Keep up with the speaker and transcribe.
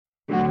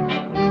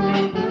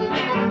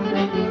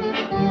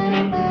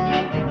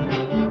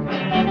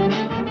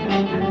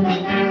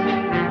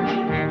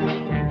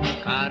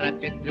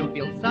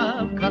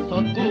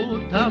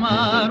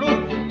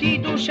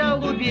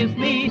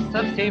любезный,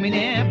 совсем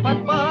не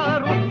под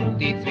пару.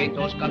 Ты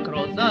цветешь, как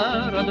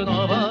роза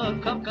родного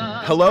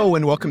Кавказа. Hello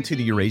and welcome to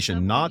the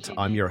Eurasian Knot.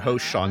 I'm your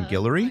host, Sean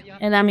Guillory.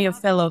 And I'm your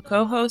fellow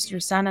co-host,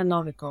 Rusana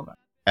Novikova.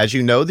 As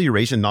you know, the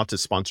Eurasian Knot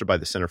is sponsored by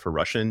the Center for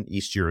Russian,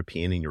 East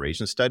European, and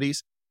Eurasian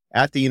Studies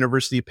at the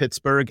University of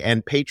Pittsburgh,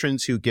 and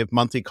patrons who give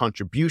monthly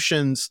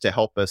contributions to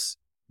help us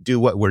do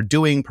what we're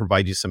doing,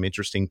 provide you some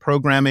interesting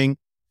programming.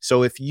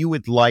 So if you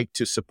would like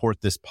to support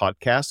this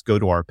podcast, go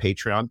to our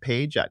Patreon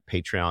page at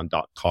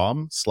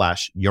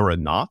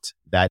patreon.com/Euronot.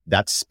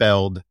 That's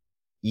spelled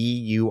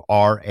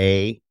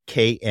EURAKNOT,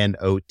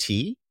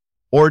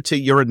 or to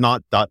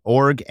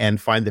euronot.org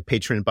and find the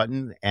Patreon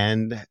button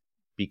and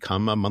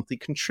become a monthly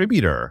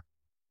contributor.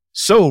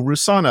 So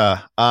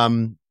Rusana,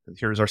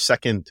 here's our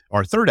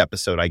third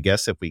episode, I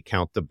guess, if we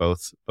count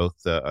both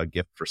the A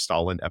Gift for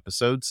Stalin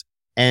episodes.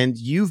 And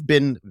you've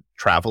been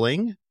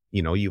traveling,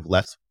 you've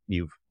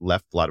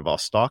left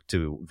Vladivostok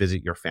to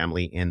visit your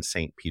family in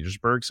St.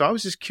 Petersburg. So I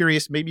was just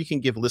curious, maybe you can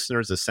give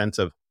listeners a sense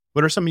of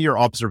what are some of your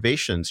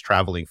observations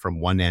traveling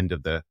from one end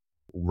of the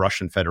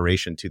Russian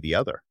Federation to the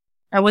other?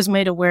 I was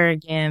made aware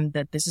again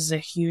that this is a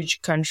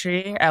huge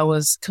country. I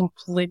was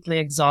completely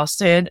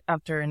exhausted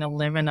after an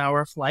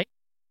 11-hour flight.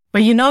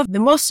 But the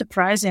most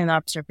surprising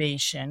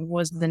observation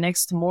was the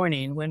next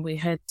morning when we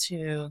had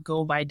to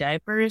go buy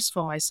diapers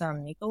for my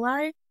son,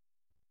 Nikolai.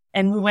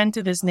 And we went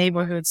to this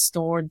neighborhood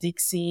store,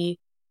 Dixie.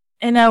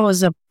 And I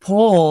was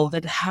appalled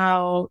at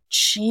how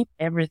cheap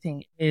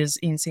everything is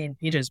in St.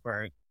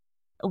 Petersburg.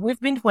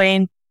 We've been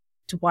paying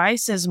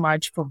twice as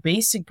much for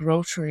basic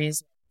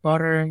groceries,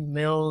 butter,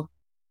 milk,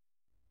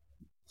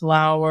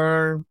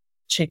 flour,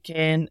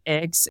 chicken,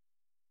 eggs.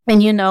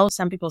 And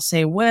some people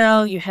say,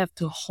 well, you have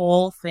to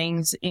haul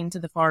things into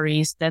the Far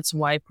East. That's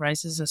why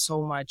prices are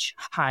so much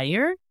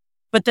higher.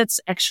 But that's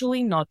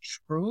actually not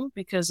true,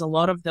 because a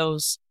lot of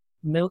those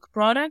milk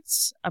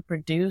products are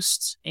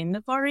produced in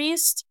the Far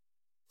East.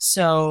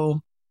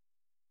 So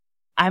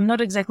I'm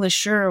not exactly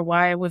sure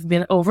why we've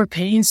been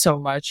overpaying so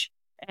much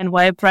and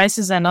why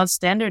prices are not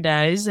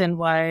standardized and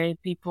why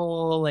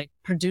people like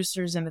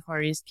producers in the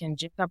Far East can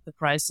jack up the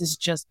prices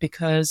just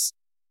because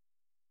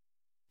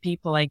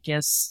people, I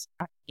guess,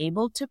 are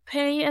able to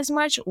pay as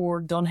much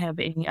or don't have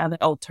any other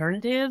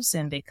alternatives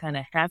and they kind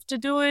of have to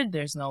do it.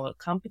 There's no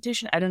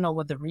competition. I don't know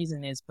what the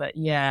reason is, but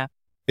yeah.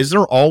 Is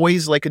there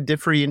always like a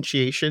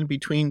differentiation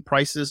between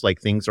prices? Like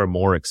things are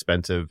more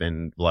expensive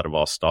in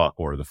Vladivostok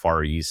or the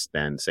Far East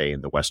than, say, in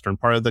the western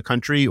part of the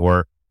country?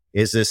 Or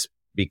is this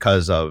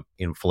because of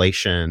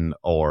inflation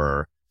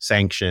or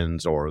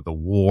sanctions or the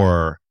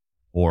war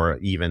or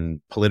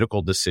even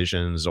political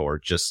decisions or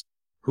just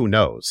who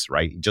knows,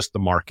 right? Just the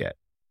market?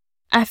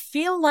 I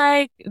feel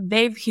like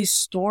they've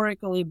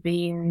historically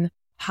been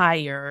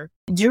higher.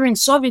 During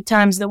Soviet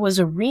times, there was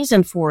a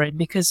reason for it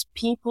because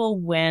people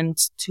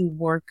went to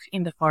work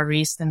in the Far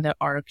East and the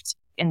Arctic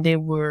and they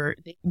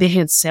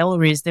had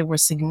salaries that were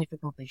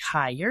significantly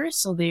higher.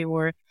 So they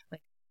were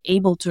like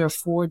able to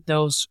afford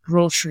those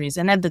groceries.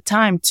 And at the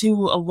time too,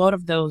 a lot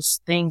of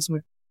those things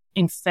were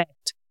in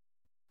fact,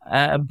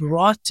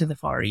 brought to the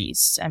Far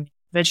East. I mean,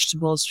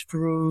 vegetables,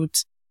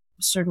 fruit,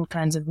 certain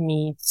kinds of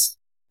meats.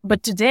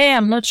 But today,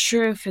 I'm not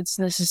sure if it's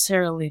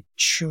necessarily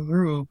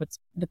true, but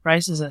the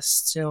prices are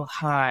still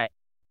high.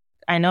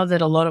 I know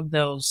that a lot of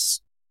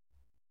those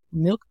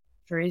milk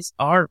factories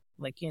are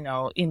like, in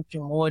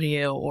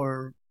Primorye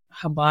or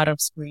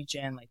Khabarovsk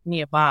region, like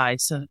nearby.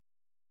 So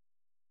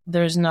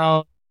there's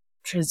no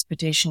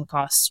transportation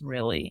costs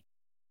really.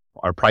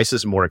 Are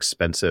prices more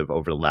expensive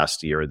over the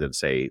last year than,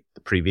 say,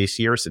 the previous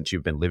year since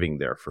you've been living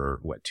there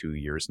for, 2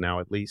 years now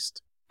at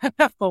least?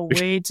 For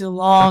way too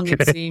long,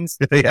 it seems.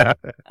 Yeah.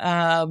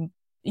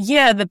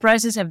 The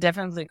prices have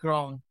definitely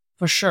grown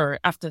for sure.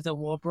 After the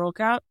war broke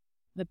out,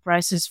 the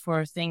prices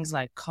for things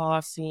like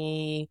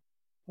coffee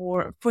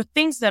or for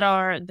things that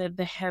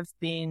have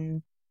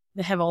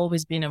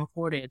always been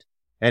imported.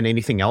 And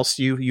anything else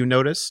you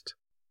noticed?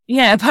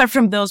 Yeah. Apart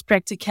from those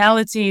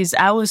practicalities,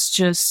 I was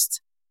just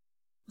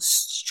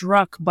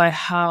struck by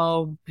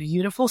how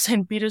beautiful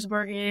St.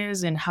 Petersburg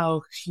is and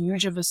how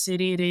huge of a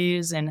city it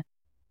is and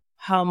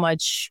how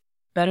much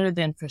better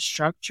the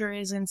infrastructure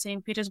is in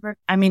St. Petersburg.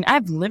 I mean,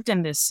 I've lived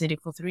in this city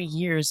for 3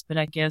 years, but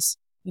I guess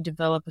you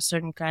develop a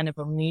certain kind of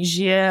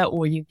amnesia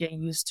or you get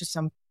used to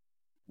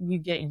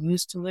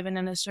living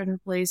in a certain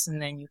place and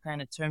then you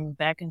kind of turn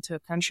back into a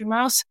country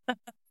mouse.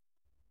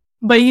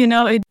 But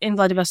in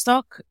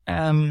Vladivostok,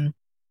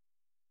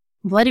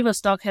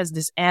 Vladivostok has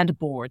this ad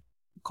board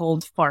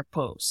called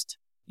Farpost,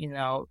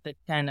 that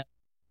kind of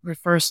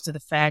refers to the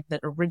fact that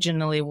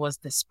originally was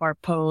the spar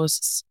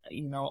posts,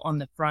 on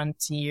the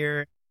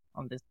frontier,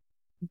 on the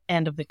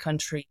end of the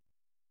country.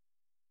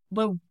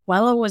 But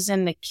while I was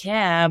in the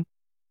cab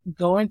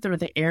going through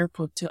the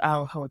airport to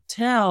our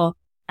hotel,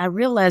 I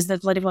realized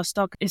that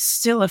Vladivostok is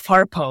still a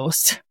far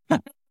post.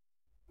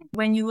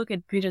 When you look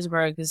at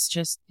Petersburg, it's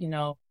just, you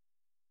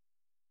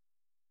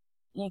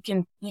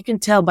can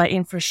tell by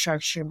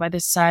infrastructure, by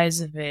the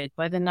size of it,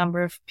 by the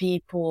number of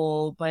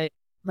people, by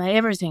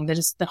everything that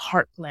is the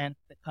heartland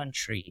of the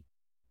country.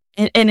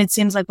 And it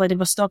seems like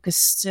Vladivostok is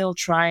still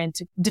trying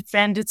to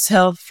defend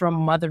itself from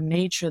Mother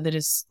Nature that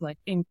is like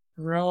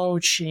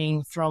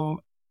encroaching from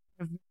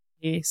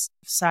every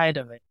side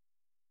of it.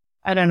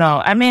 I don't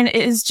know. I mean,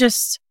 it's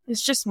just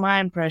my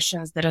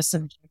impressions that are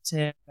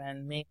subjective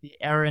and maybe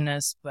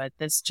erroneous, but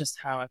that's just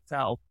how I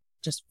felt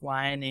just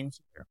flying in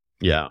here.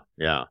 Yeah,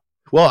 yeah.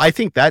 Well, I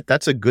think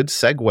that's a good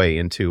segue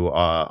into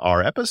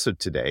our episode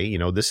today. You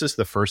know, this is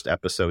the first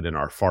episode in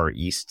our Far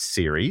East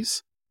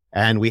series.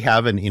 And we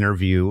have an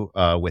interview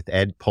with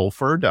Ed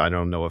Pulford. I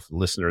don't know if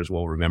listeners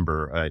will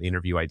remember an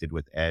interview I did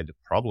with Ed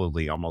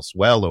probably almost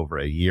well over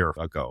a year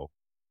ago.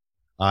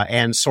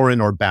 And Soren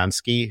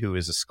Urbanski, who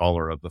is a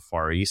scholar of the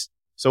Far East.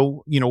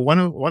 So, you know, why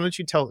don't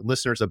you tell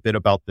listeners a bit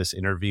about this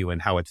interview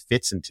and how it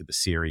fits into the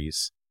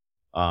series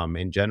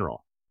in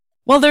general?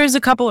 Well, there's a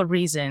couple of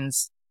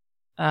reasons.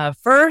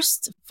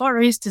 First,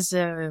 Far East is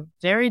a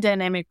very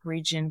dynamic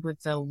region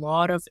with a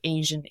lot of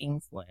Asian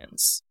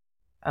influence.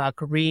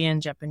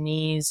 Korean,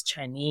 Japanese,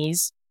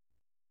 Chinese.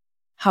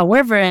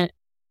 However,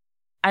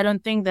 I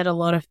don't think that a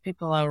lot of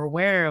people are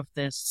aware of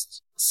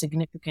this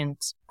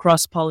significant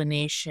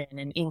cross-pollination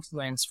and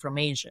influence from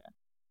Asia,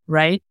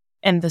 right?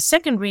 And the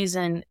second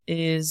reason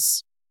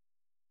is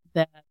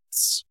that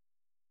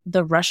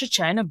the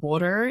Russia-China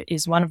border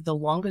is one of the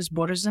longest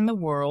borders in the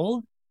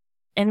world.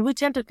 And we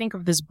tend to think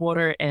of this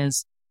border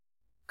as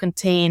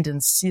contained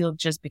and sealed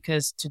just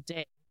because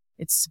today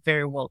it's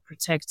very well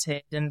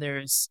protected and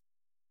there's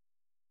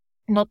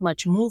not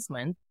much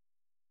movement.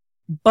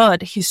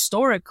 But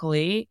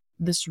historically,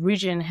 this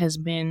region has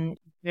been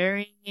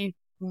very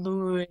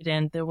fluid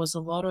and there was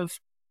a lot of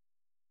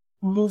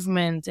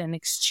movement and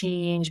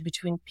exchange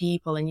between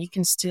people, and you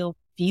can still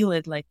feel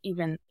it, like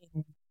even in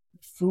the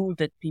food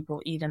that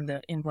people eat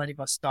in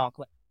Vladivostok.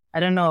 Like, I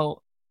don't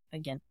know,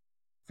 again,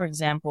 for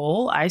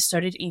example, I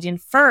started eating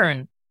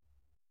fern.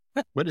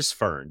 What is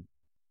fern?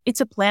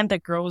 It's a plant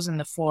that grows in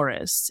the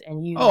forest,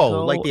 and you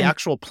like the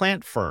actual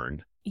plant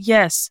fern.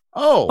 Yes.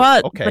 Oh,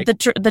 but okay. But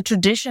the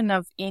tradition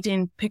of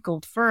eating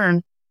pickled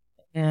fern,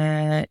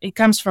 it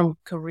comes from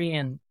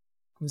Korean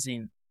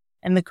cuisine.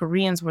 And the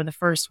Koreans were the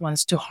first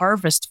ones to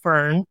harvest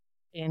fern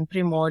in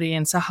Primorye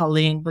and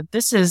Sakhalin. But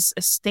this is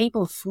a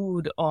staple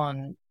food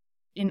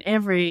in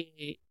every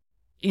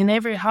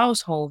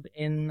household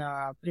in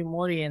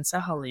Primorye and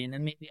Sakhalin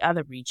and maybe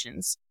other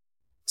regions.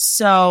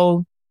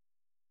 So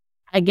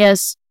I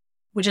guess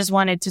we just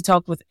wanted to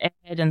talk with Ed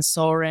and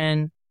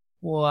Soren,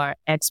 who are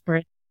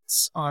experts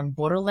on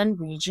borderland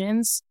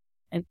regions,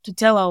 and to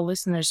tell our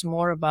listeners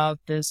more about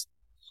this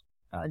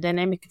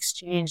dynamic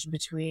exchange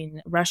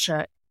between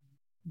Russia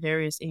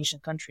various Asian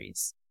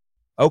countries.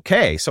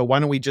 Okay, so why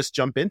don't we just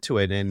jump into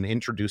it and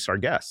introduce our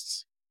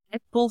guests?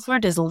 Ed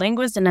Pulford is a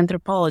linguist and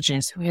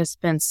anthropologist who has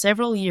spent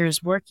several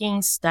years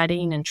working,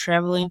 studying, and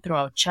traveling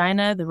throughout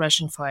China, the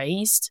Russian Far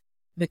East,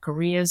 the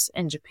Koreas,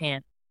 and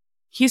Japan.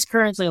 He's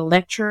currently a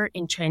lecturer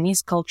in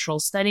Chinese cultural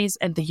studies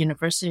at the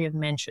University of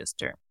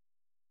Manchester.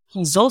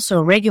 He's also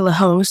a regular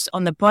host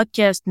on the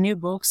podcast New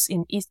Books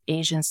in East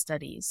Asian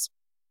Studies.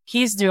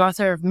 He's the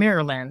author of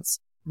Mirrorlands,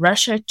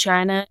 Russia,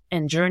 China,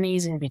 and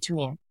Journeys in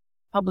Between,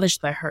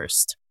 published by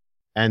Hearst.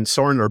 And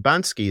Soren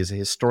Urbanski is a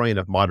historian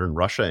of modern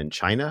Russia and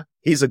China.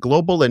 He's a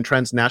global and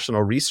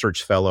transnational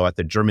research fellow at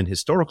the German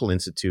Historical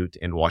Institute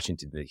in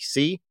Washington,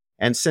 D.C.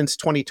 And since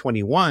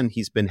 2021,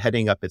 he's been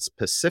heading up its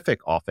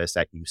Pacific office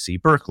at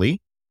UC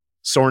Berkeley.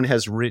 Soren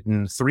has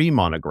written 3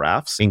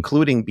 monographs,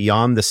 including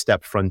Beyond the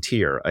Steppe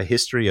Frontier, A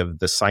History of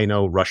the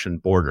Sino-Russian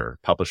Border,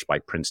 published by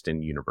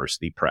Princeton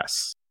University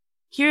Press.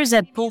 Here's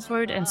Ed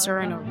Pulford and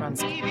Soren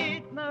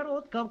Urbanski.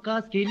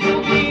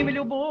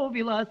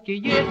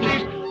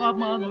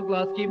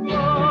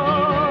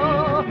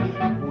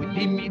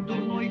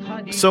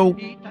 So,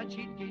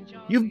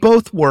 you've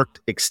both worked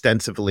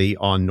extensively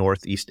on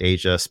Northeast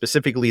Asia,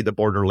 specifically the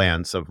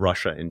borderlands of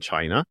Russia and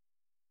China.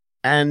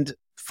 And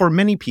for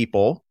many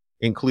people,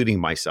 including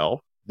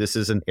myself, this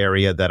is an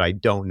area that I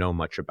don't know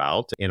much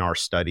about. In our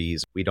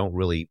studies, we don't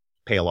really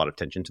pay a lot of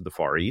attention to the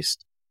Far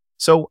East.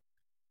 So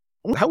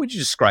how would you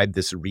describe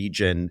this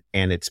region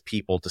and its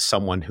people to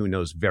someone who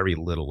knows very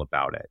little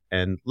about it?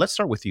 And let's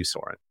start with you,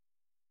 Soren.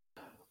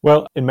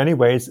 Well, in many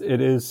ways, it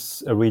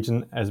is a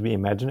region as we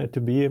imagine it to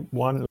be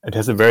one. It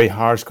has a very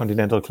harsh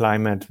continental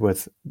climate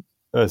with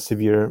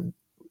severe,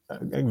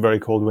 very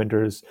cold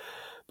winters,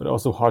 but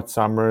also hot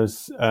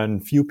summers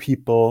and few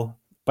people.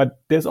 But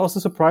there's also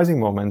surprising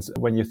moments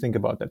when you think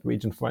about that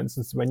region. For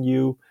instance, when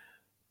you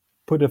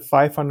put a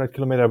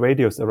 500-kilometer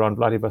radius around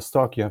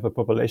Vladivostok, you have a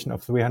population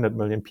of 300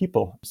 million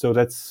people. So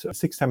that's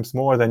 6 times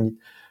more than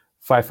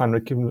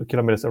 500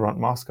 kilometers around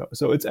Moscow.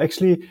 So it's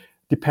actually,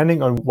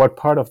 depending on what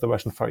part of the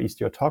Russian Far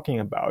East you're talking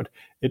about,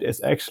 it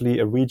is actually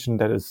a region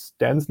that is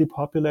densely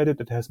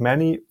populated. It has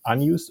many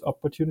unused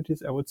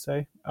opportunities, I would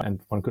say.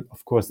 And one could,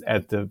 of course,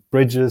 add the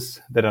bridges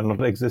that are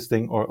not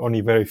existing, or only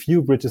very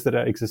few bridges that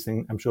are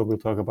existing. I'm sure we'll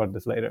talk about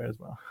this later as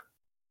well.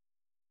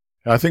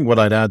 I think what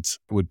I'd add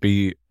would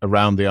be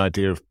around the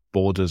idea of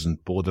borders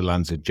and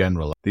borderlands in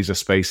general. These are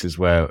spaces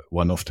where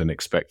one often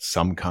expects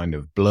some kind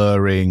of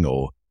blurring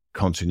or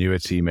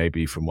continuity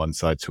maybe from one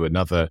side to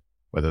another,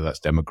 whether that's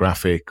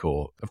demographic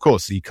or, of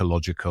course,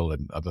 ecological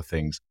and other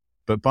things.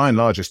 But by and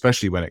large,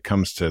 especially when it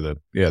comes to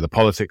the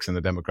politics and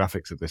the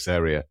demographics of this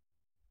area,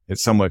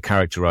 it's somewhere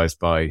characterized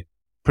by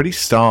pretty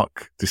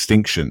stark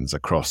distinctions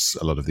across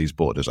a lot of these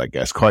borders, I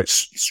guess. Quite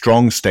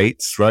strong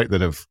states, right,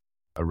 that have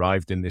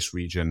arrived in this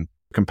region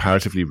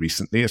comparatively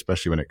recently,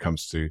 especially when it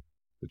comes to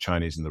the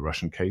Chinese and the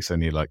Russian case,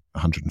 only like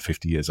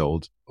 150 years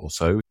old or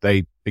so.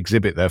 They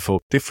exhibit, therefore,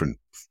 different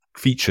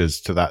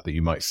features to that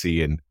you might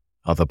see in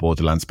other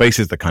borderland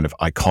spaces, the kind of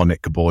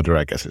iconic border,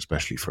 I guess,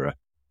 especially for a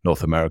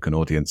North American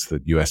audience,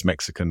 the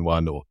US-Mexican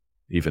one, or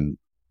even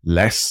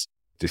less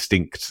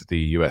distinct, the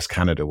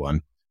US-Canada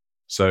one.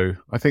 So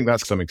I think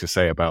that's something to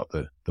say about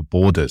the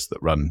borders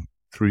that run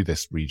through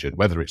this region,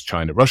 whether it's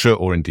China-Russia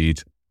or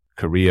indeed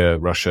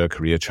Korea-Russia,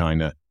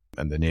 Korea-China,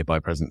 and the nearby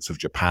presence of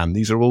Japan.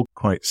 These are all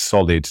quite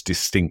solid,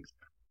 distinct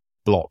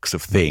blocks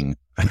of thing,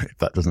 if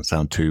that doesn't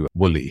sound too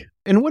woolly.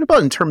 And what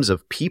about in terms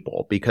of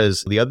people?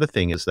 Because the other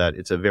thing is that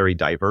it's a very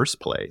diverse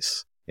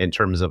place in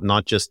terms of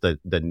not just the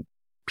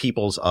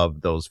peoples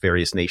of those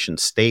various nation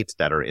states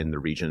that are in the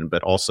region,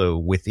 but also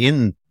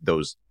within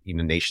those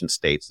nation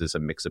states, there's a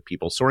mix of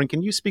people. Soren,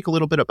 can you speak a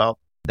little bit about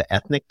the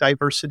ethnic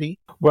diversity?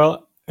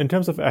 Well, in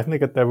terms of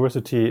ethnic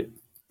diversity,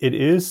 it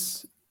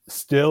is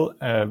still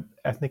an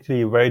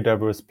ethnically very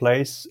diverse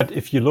place. But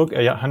if you look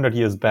 100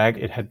 years back,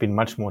 it had been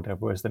much more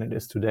diverse than it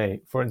is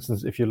today. For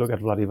instance, if you look at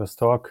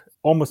Vladivostok,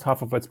 almost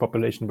half of its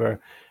population were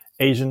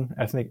Asian,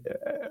 ethnic,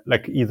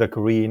 like either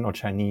Korean or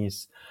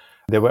Chinese.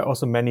 There were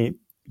also many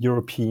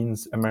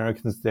Europeans,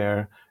 Americans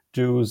there,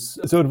 Jews.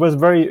 So it was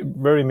very,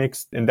 very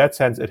mixed. In that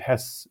sense, it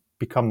has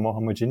become more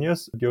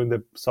homogeneous during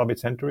the Soviet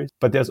centuries.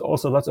 But there's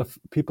also lots of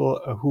people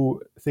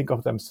who think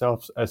of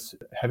themselves as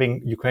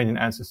having Ukrainian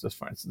ancestors,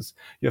 for instance.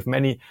 You have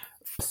many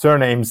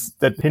surnames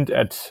that hint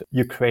at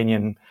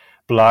Ukrainian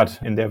blood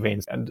in their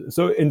veins. And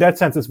so in that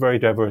sense, it's very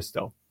diverse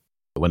still.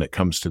 When it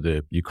comes to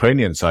the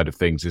Ukrainian side of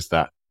things, is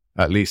that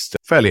at least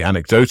fairly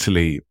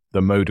anecdotally,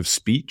 the mode of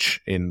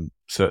speech in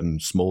certain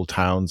small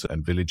towns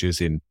and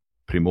villages in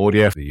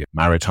Primorye, the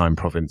maritime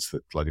province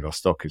that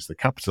Vladivostok is the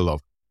capital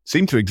of,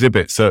 seem to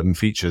exhibit certain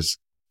features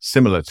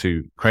similar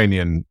to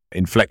Ukrainian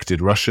inflected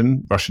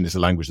Russian. Russian is a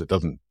language that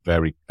doesn't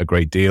vary a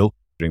great deal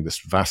during this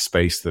vast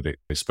space that it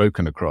is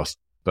spoken across.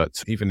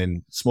 But even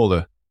in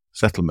smaller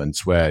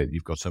settlements where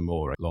you've got a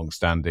more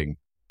long-standing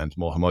and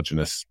more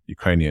homogeneous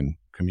Ukrainian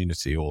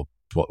community, or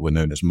what were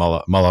known as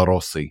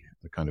Malorossi,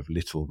 the kind of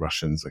little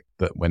Russians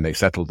that when they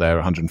settled there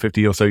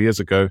 150 or so years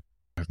ago,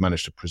 have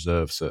managed to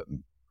preserve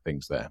certain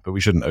things there. But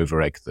we shouldn't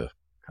overegg the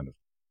kind of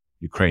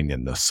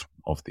Ukrainianness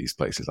of these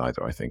places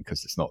either, I think,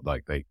 because it's not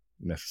like they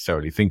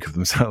necessarily think of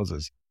themselves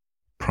as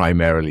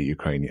primarily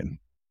Ukrainian.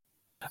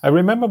 I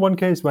remember one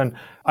case when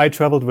I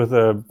traveled with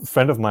a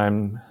friend of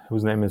mine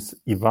whose name is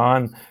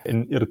Ivan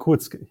in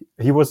Irkutsk.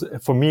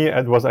 For me,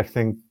 it was, I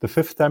think, the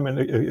fifth time in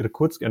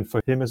Irkutsk, and for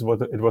him, it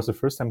was the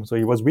first time. So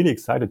he was really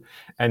excited.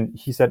 And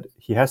he said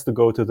he has to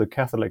go to the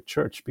Catholic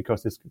Church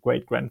because his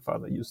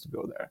great-grandfather used to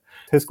go there.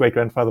 His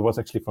great-grandfather was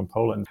actually from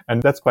Poland.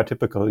 And that's quite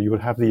typical. You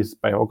would have these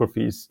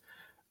biographies.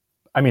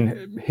 I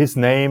mean, his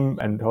name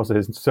and also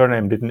his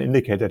surname didn't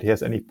indicate that he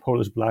has any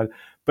Polish blood,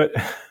 but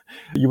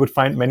you would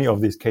find many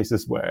of these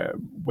cases where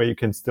you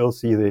can still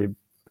see the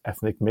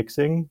ethnic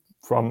mixing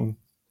from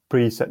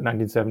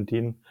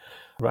pre-1917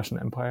 Russian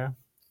Empire.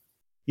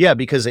 Yeah,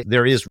 because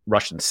there is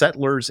Russian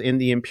settlers in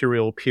the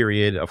imperial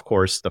period. Of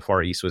course, the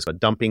Far East was a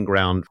dumping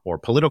ground for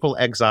political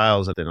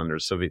exiles, and then under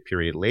Soviet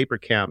period labor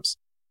camps,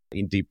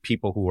 indeed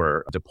people who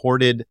were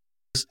deported.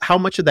 How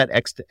much of that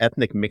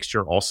ethnic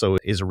mixture also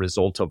is a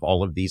result of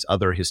all of these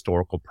other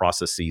historical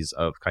processes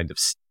of kind of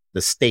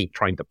the state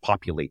trying to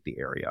populate the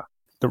area?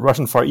 The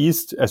Russian Far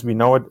East, as we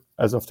know it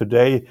as of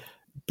today,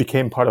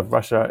 became part of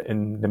Russia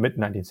in the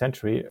mid-19th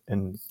century,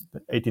 in the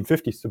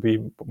 1850s to be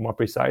more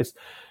precise.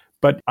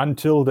 But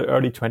until the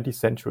early 20th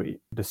century,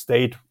 the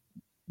state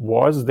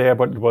was there,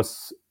 but it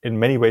was in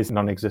many ways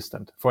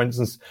non-existent. For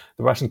instance,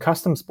 the Russian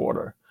customs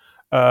border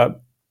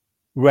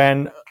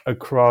ran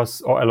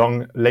across or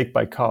along Lake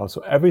Baikal. So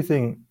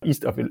everything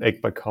east of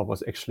Lake Baikal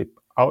was actually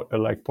out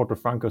like Porto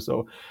Franco,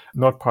 so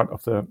not part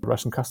of the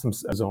Russian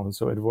customs zone.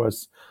 So it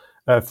was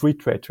a free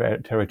trade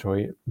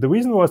territory. The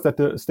reason was that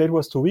the state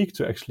was too weak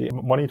to actually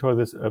monitor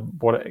this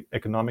border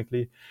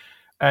economically.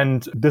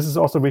 And this is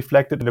also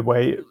reflected in the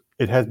way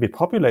it has been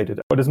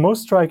populated. What is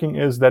most striking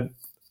is that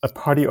a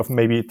party of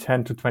maybe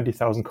 10 to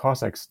 20,000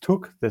 Cossacks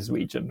took this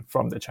region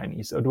from the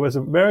Chinese. So there was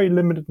a very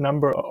limited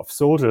number of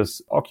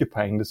soldiers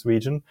occupying this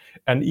region.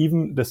 And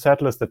even the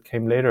settlers that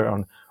came later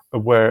on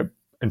were,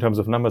 in terms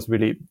of numbers,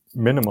 really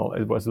minimal.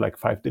 It was like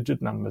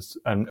 5-digit numbers.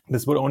 And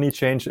this would only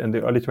change in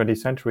the early 20th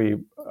century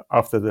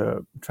after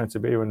the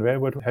Trans-Siberian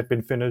Railroad had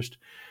been finished,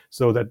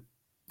 so that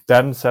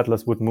then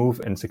settlers would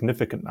move in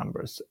significant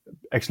numbers.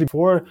 Actually,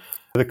 for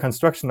the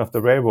construction of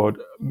the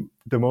railroad,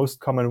 the most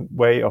common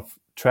way of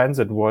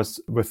transit was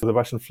with the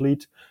Russian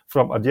fleet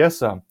from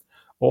Odessa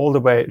all the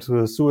way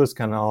to the Suez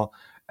Canal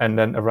and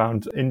then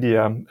around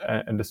India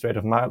and the Strait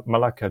of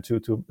Malacca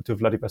to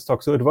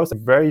Vladivostok. So it was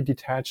very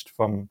detached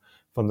from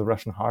the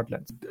Russian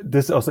heartland.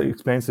 This also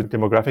explains the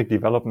demographic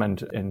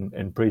development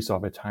in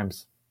pre-Soviet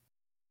times.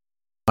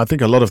 I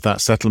think a lot of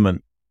that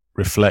settlement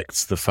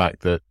reflects the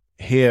fact that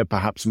here,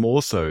 perhaps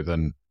more so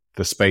than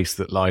the space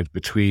that lies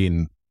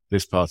between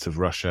this part of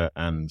Russia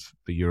and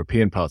the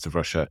European part of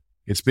Russia,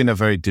 it's been a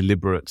very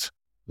deliberate,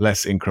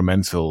 less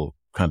incremental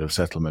kind of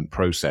settlement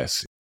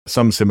process.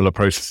 Some similar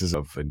processes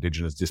of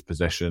indigenous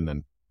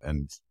dispossession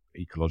and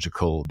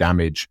ecological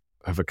damage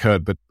have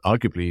occurred, but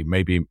arguably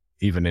maybe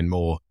even in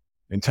more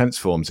intense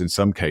forms in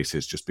some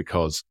cases, just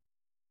because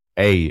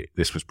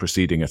this was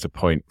proceeding at a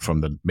point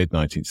from the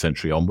mid-19th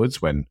century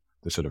onwards when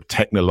the sort of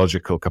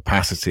technological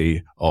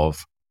capacity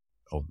of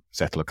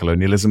settler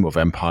colonialism, of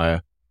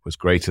empire, was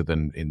greater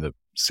than in the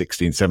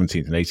 16th,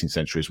 17th and 18th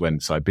centuries when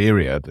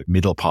Siberia, the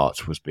middle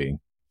part, was being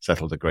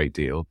settled a great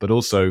deal. But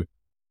also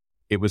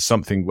it was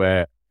something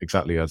where,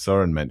 exactly as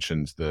Zoran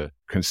mentioned, the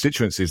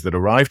constituencies that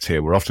arrived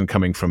here were often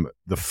coming from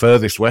the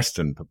furthest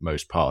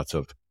westernmost part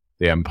of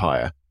the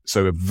empire.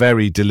 So a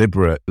very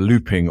deliberate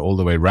looping all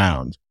the way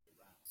round.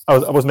 I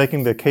was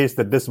making the case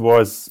that this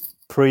was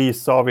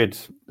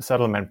pre-Soviet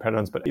settlement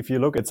patterns. But if you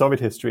look at Soviet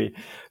history,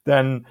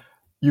 then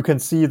you can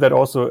see that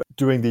also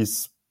during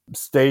these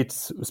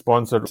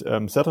state-sponsored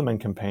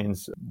settlement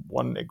campaigns.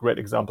 One great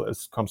example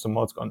is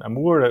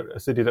Komsomolsk-on-Amur, a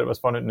city that was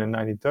founded in the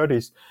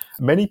 1930s.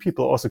 Many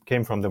people also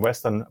came from the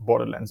western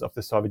borderlands of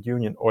the Soviet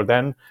Union. Or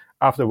then,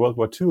 after World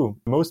War II,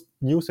 most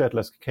new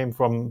settlers came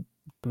from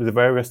the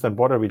very western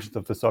border regions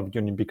of the Soviet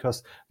Union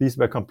because these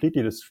were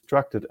completely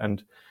destructed.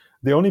 And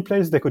the only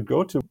place they could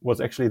go to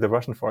was actually the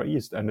Russian Far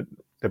East. And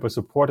they were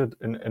supported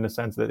in a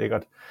sense that they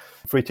got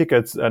free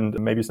tickets and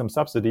maybe some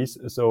subsidies.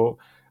 So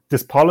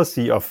this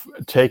policy of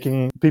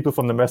taking people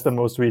from the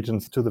westernmost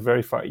regions to the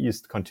very Far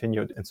East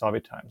continued in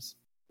Soviet times.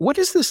 What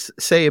does this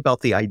say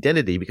about the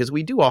identity? Because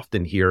we do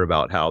often hear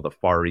about how the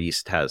Far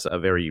East has a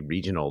very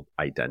regional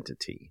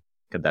identity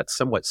that's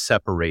somewhat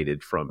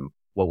separated from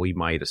what we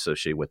might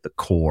associate with the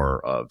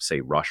core of,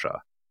 say,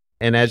 Russia.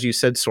 And as you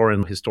said,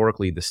 Soren,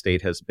 historically, the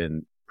state has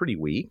been pretty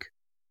weak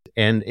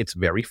and it's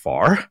very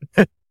far.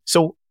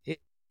 So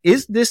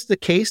is this the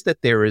case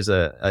that there is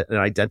an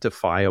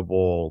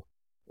identifiable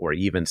or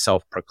even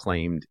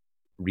self-proclaimed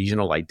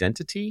regional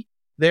identity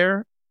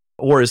there?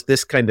 Or is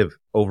this kind of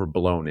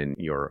overblown in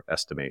your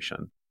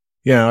estimation?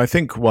 Yeah, I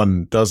think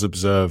one does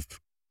observe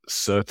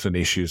certain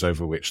issues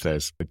over which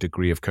there's a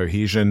degree of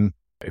cohesion.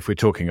 If we're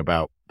talking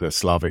about the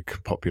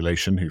Slavic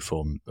population who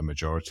form the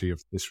majority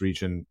of this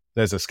region,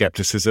 there's a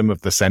skepticism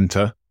of the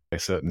center, a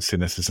certain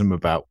cynicism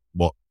about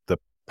what the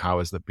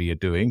powers that be are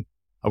doing.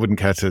 I wouldn't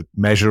care to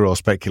measure or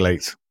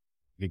speculate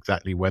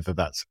exactly whether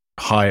that's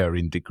higher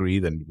in degree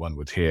than one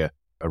would hear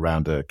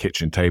around a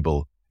kitchen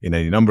table in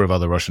any number of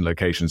other Russian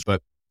locations.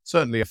 But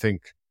certainly I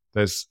think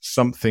there's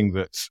something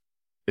that,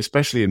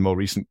 especially in more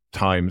recent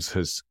times,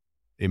 has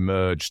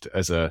emerged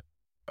as a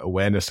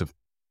awareness of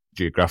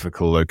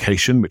geographical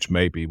location, which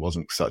maybe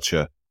wasn't such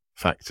a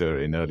factor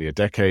in earlier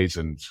decades,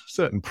 and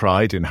certain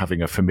pride in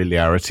having a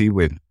familiarity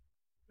with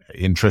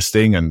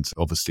interesting and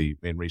obviously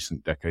in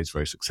recent decades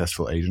very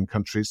successful Asian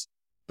countries.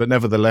 But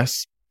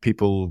nevertheless,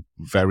 people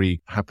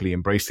very happily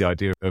embrace the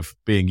idea of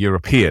being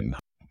European.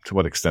 To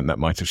what extent that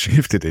might have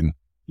shifted in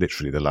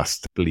literally the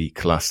last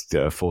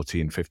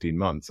 14, 15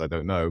 months, I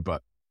don't know.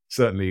 But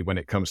certainly when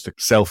it comes to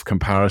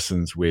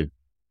self-comparisons with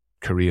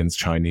Koreans,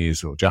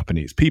 Chinese or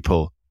Japanese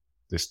people,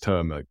 this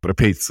term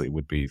repeatedly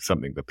would be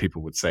something that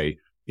people would say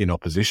in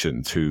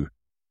opposition to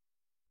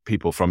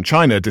people from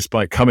China,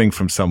 despite coming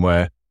from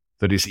somewhere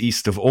that is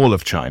east of all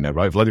of China,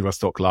 right?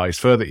 Vladivostok lies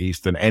further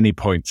east than any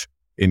point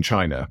in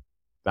China.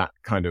 That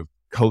kind of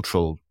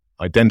cultural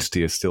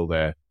identity is still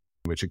there,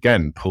 which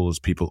again pulls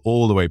people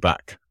all the way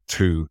back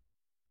to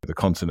the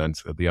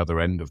continent at the other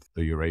end of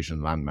the Eurasian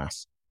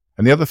landmass.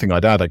 And the other thing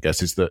I'd add, I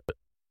guess, is that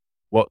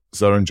what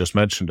Zoran just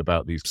mentioned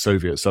about these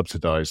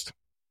Soviet-subsidized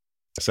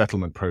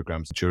settlement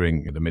programs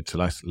during the mid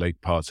to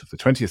late part of the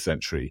 20th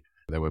century,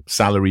 there were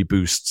salary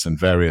boosts and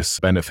various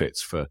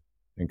benefits for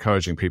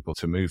encouraging people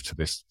to move to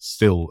this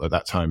still, at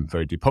that time,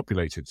 very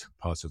depopulated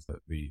part of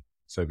the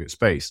Soviet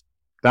space.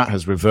 That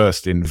has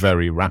reversed in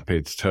very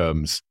rapid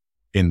terms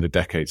in the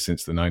decades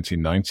since the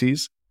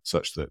 1990s,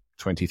 such that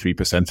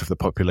 23% of the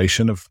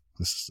population of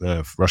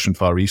the Russian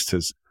Far East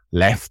has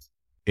left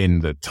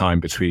in the time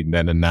between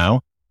then and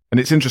now. And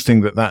it's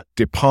interesting that that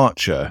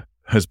departure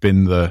has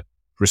been the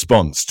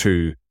response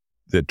to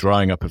the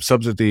drying up of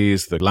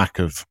subsidies, the lack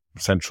of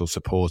central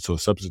support or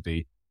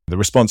subsidy. The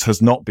response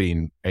has not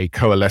been a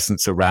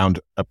coalescence around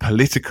a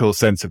political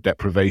sense of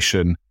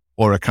deprivation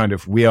or a kind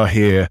of, we are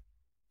here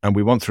and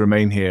we want to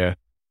remain here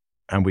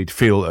and we'd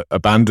feel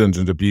abandoned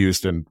and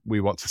abused and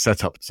we want to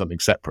set up something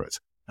separate.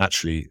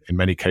 Actually, in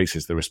many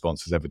cases, the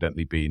response has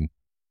evidently been,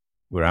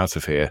 we're out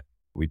of here.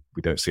 We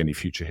don't see any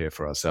future here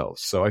for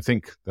ourselves. So I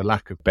think the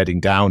lack of bedding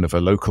down of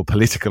a local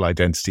political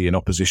identity in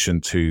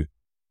opposition to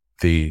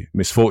the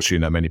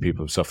misfortune that many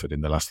people have suffered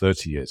in the last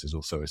 30 years is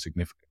also a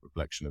significant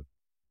reflection of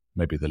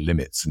maybe the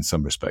limits in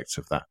some respects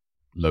of that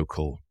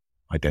local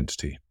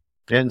identity.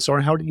 And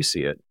Soren, how do you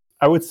see it?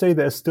 I would say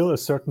there's still a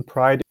certain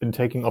pride in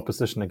taking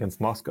opposition against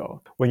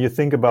Moscow. When you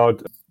think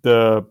about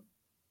the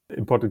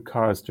imported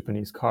cars,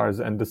 Japanese cars,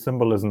 and the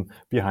symbolism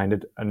behind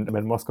it, and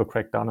when Moscow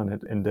cracked down on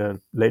it in the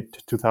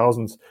late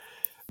 2000s,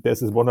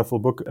 there's this wonderful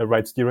book,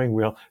 Right Steering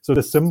Wheel. So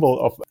the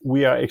symbol of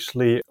we are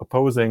actually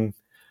opposing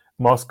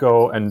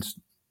Moscow and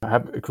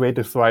have a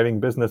creative, thriving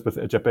business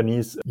with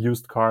Japanese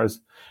used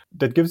cars,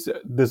 that gives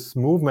this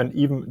movement,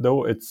 even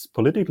though it's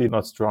politically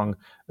not strong,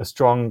 a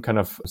strong kind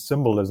of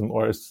symbolism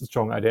or a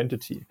strong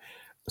identity.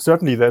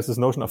 Certainly, there's this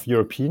notion of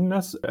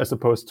Europeanness as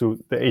opposed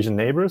to the Asian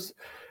neighbors.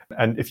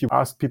 And if you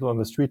ask people on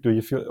the street, do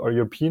you feel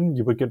European,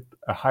 you would get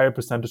a higher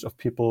percentage of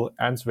people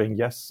answering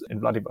yes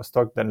in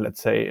Vladivostok than,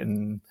 let's say,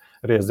 in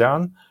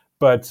Ryazan.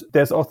 But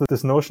there's also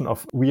this notion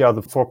of we are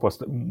the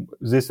forepost,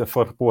 this is a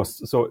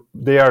forpost. So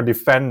they are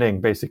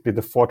defending basically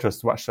the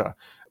fortress Russia.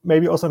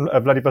 Maybe also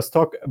in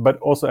Vladivostok, but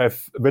also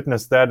I've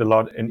witnessed that a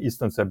lot in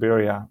Eastern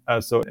Siberia,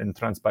 so in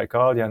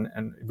Transbaikal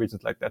and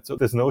regions like that. So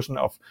this notion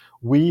of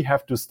we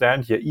have to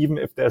stand here, even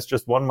if there's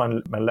just one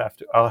man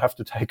left, I'll have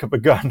to take up a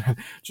gun and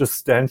just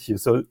stand here.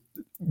 So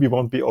we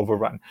won't be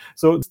overrun.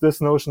 So this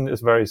notion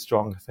is very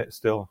strong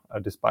still,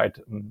 despite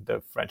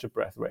the friendship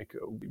rhetoric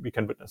we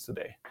can witness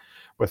today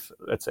with,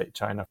 let's say,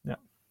 China. Yeah.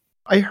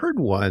 I heard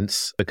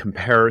once a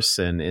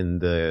comparison in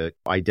the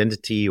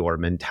identity or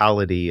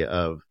mentality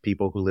of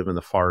people who live in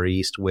the Far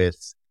East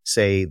with,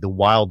 say, the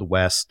Wild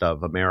West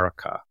of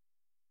America.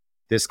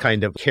 This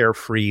kind of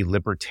carefree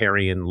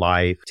libertarian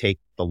life,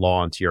 take the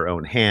law into your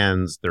own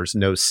hands, there's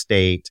no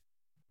state.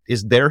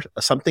 Is there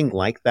something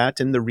like that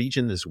in the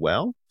region as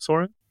well,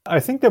 Soren? I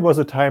think there was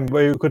a time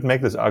where you could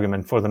make this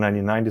argument for the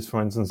 1990s,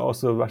 for instance.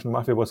 Also, Russian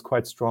mafia was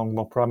quite strong,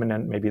 more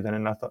prominent maybe than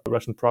in other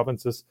Russian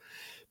provinces.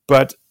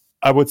 But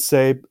I would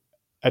say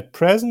at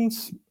present,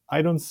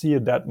 I don't see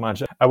it that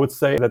much. I would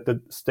say that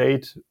the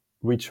state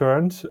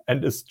returned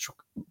and is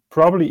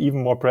probably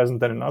even more present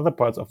than in other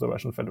parts of the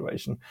Russian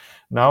Federation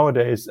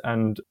nowadays,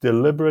 and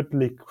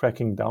deliberately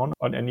cracking down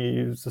on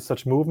any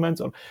such movements,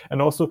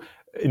 and also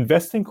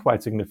investing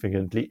quite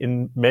significantly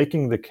in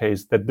making the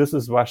case that this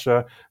is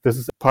Russia, this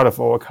is part of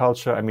our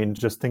culture. I mean,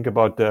 just think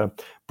about the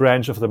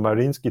branch of the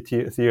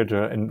Mariinsky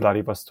Theater in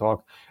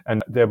Vladivostok,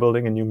 and they're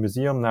building a new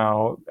museum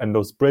now, and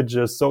those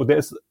bridges. So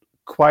there's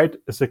quite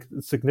a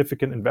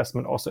significant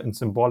investment also in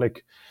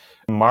symbolic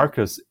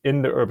markers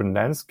in the urban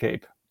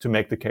landscape to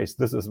make the case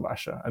this is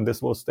Russia and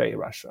this will stay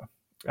Russia.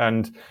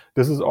 And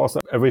this is also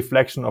a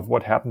reflection of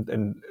what happened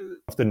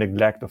of the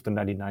neglect of the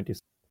 1990s.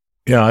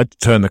 Yeah, I'd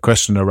turn the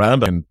question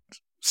around and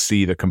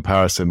see the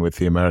comparison with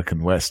the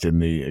American West in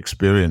the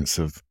experience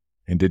of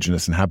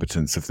indigenous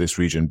inhabitants of this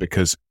region,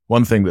 because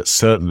one thing that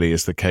certainly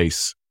is the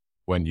case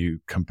when you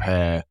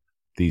compare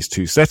these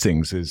two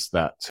settings is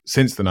that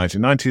since the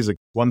 1990s,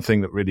 one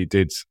thing that really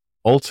did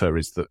alter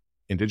is that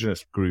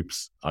indigenous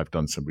groups, I've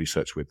done some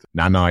research with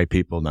Nanai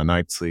people,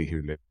 Nanaitsi,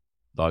 who live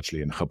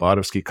largely in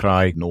Khabarovsky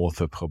Krai,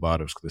 north of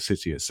Khabarovsk, the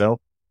city itself.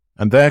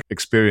 And their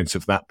experience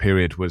of that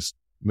period was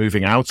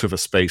moving out of a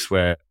space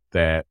where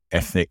their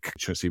ethnic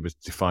literacy was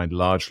defined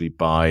largely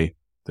by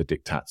the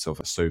diktats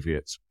of a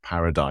Soviet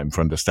paradigm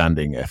for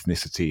understanding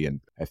ethnicity and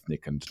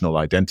ethnic and national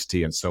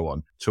identity and so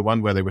on, to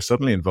one where they were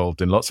suddenly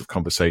involved in lots of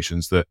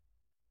conversations that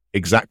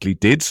exactly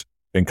did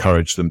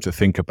encourage them to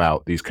think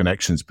about these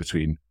connections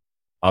between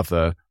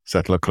other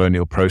settler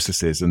colonial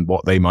processes and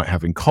what they might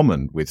have in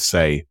common with,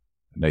 say,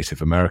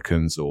 Native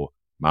Americans or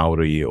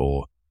Maori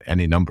or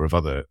any number of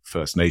other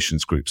First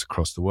Nations groups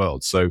across the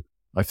world. So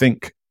I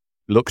think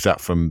looked at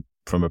from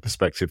a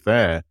perspective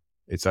there,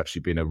 it's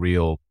actually been a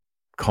real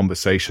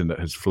conversation that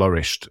has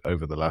flourished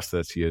over the last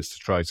 30 years to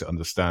try to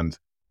understand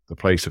the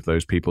place of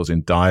those peoples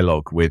in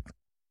dialogue with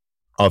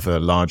other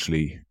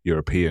largely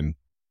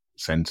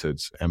European-centered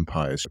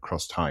empires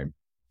across time.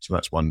 So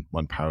that's one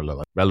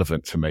parallel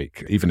relevant to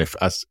make, even if,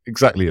 as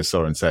exactly as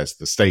Soren says,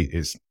 the state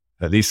is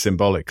at least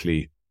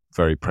symbolically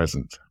very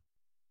present.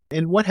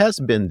 And what has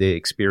been the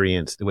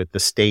experience with the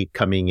state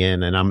coming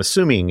in? And I'm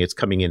assuming it's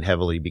coming in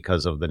heavily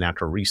because of the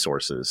natural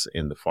resources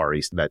in the Far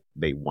East that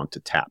they want to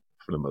tap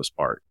for the most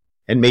part,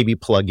 and maybe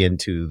plug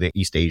into the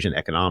East Asian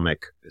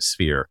economic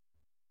sphere.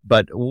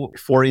 But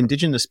for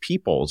indigenous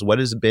peoples, what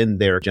has been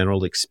their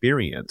general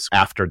experience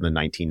after the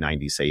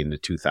 1990s, say in the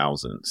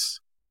 2000s?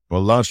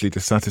 Well, largely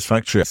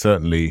dissatisfactory.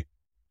 Certainly,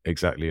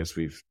 exactly as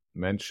we've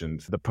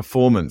mentioned, the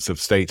performance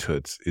of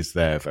statehood is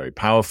there very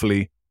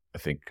powerfully. I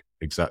think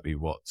exactly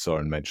what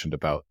Soren mentioned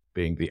about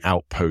being the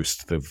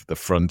outpost of the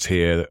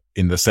frontier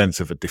in the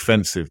sense of a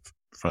defensive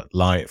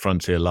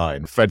frontier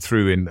line, fed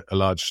through in a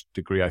large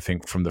degree, I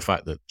think, from the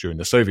fact that during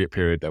the Soviet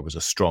period, there was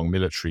a strong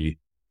military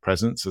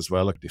presence as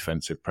well, a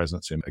defensive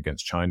presence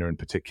against China in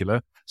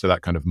particular. So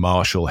that kind of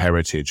martial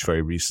heritage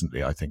very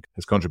recently, I think,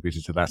 has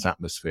contributed to that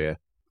atmosphere.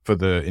 For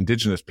the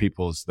indigenous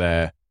peoples,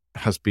 there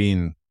has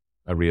been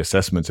a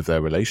reassessment of their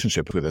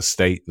relationship with a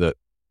state that,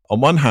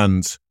 on one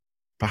hand,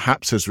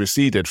 perhaps has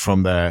receded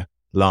from their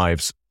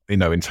lives,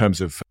 in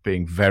terms of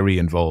being very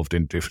involved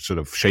in sort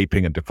of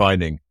shaping and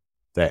defining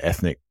their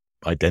ethnic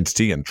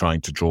identity and trying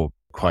to draw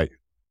quite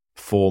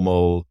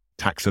formal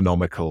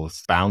taxonomical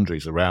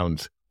boundaries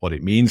around what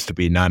it means to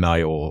be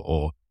Nanai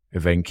or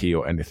Evenki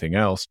or anything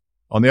else.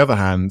 On the other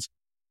hand,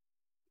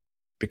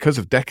 because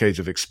of decades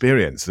of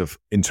experience of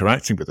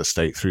interacting with the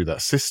state through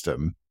that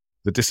system,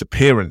 the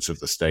disappearance of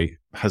the state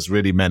has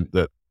really meant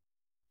that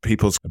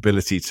people's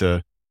ability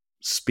to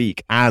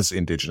speak as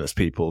indigenous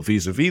people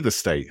vis-a-vis the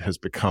state has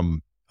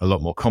become a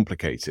lot more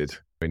complicated.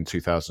 In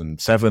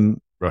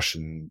 2007,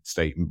 Russian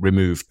state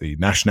removed the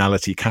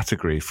nationality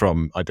category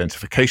from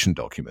identification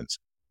documents,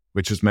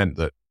 which has meant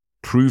that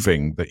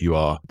proving that you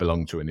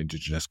belong to an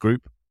indigenous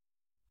group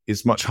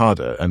is much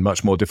harder and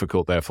much more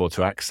difficult, therefore,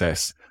 to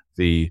access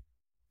the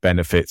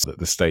benefits that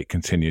the state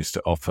continues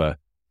to offer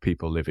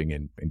people living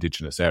in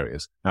indigenous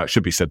areas. Now, it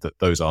should be said that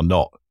those are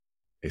not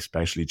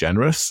especially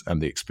generous,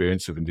 and the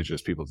experience of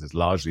indigenous peoples is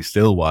largely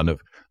still one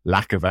of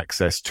lack of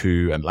access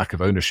to and lack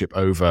of ownership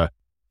over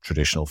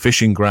traditional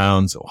fishing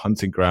grounds or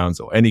hunting grounds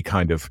or any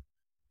kind of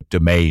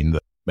domain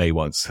that may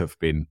once have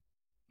been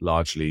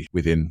largely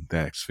within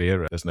their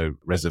sphere. There's no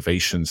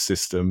reservation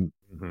system.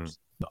 Mm-hmm.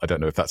 I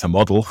don't know if that's a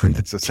model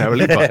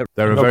necessarily, but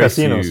there are no very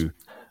casinos. few.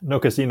 No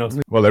casinos.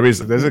 Well,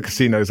 there's a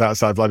casinos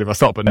outside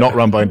Vladivostok, but not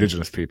run by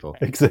indigenous people.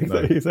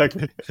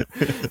 Exactly.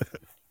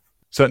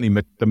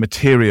 Certainly the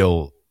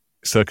material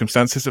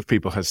circumstances of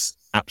people has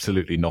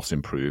absolutely not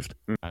improved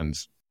and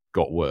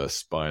got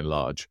worse by and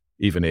large,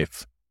 even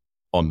if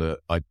on the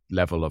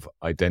level of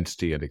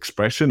identity and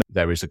expression,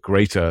 there is a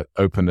greater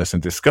openness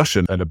and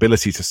discussion and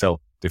ability to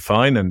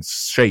self-define and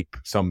shape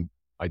some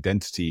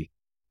identity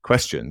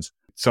questions.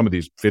 Some of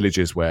these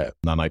villages where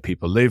Nanai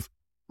people live,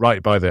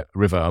 right by the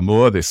River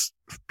Amur, this,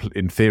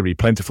 in theory,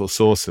 plentiful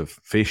source of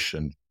fish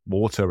and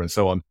water and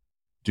so on,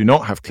 do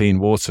not have clean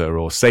water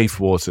or safe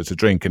water to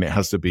drink, and it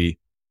has to be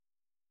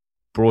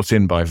brought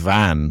in by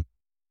van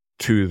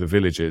to the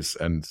villages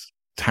and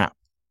tapped.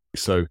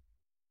 So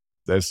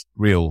there's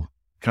real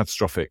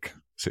catastrophic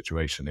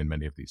situation in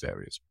many of these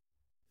areas.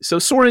 So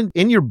Soren,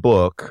 in your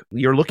book,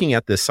 you're looking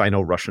at the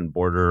Sino-Russian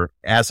border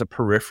as a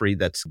periphery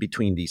that's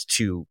between these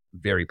two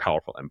very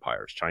powerful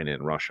empires, China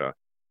and Russia.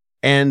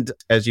 And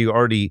as you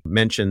already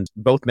mentioned,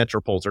 both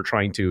metropoles are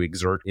trying to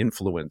exert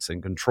influence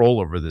and control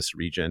over this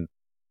region.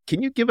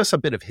 Can you give us a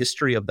bit of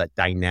history of that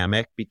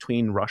dynamic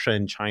between Russia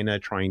and China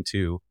trying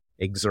to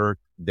exert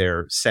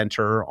their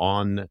center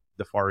on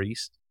the Far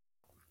East?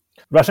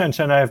 Russia and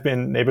China have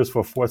been neighbors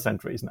for 4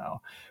 centuries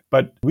now,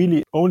 but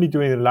really only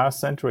during the last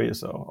century or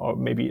so, or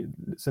maybe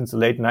since the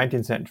late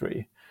 19th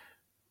century,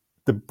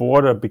 the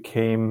border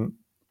became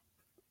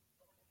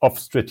of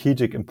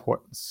strategic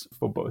importance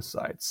for both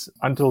sides.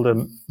 Until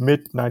the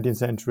mid-19th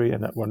century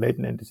and late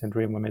 19th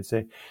century, one may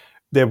say,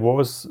 there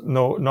was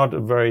not a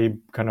very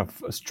kind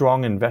of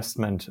strong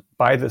investment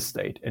by the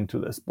state into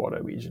this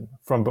border region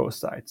from both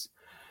sides.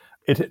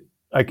 It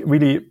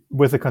really,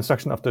 with the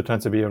construction of the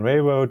Trans-Siberian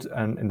Railroad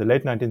and in the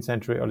late 19th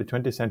century, early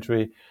 20th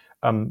century,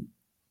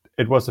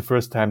 it was the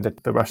first time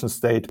that the Russian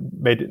state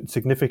made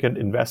significant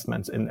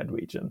investments in that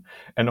region.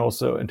 And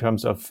also in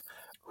terms of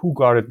who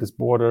guarded this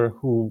border,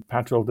 who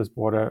patrolled this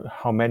border,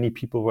 how many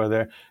people were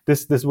there.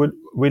 This would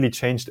really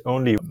changed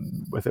only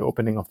with the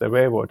opening of the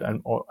railroad.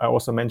 And I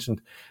also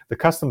mentioned the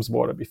customs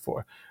border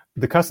before.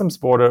 The customs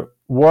border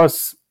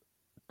was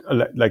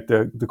like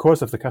the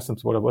course of the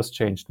customs border was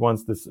changed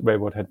once this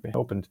railroad had been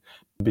opened.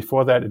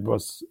 Before that, it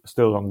was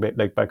still along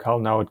Lake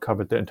Baikal. Now it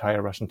covered the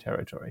entire Russian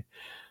territory.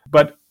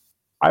 But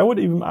I would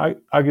even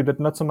argue that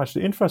not so much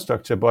the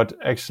infrastructure, but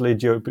actually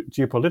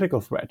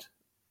geopolitical threat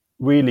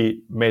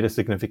really made a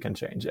significant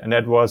change. And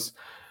that was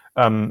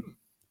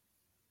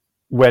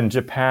when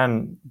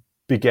Japan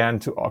began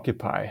to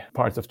occupy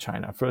parts of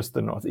China, first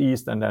the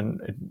northeast, and then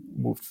it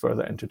moved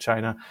further into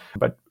China.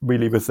 But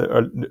really with the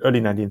early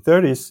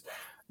 1930s,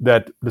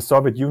 that the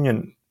Soviet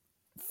Union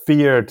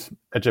feared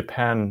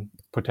Japan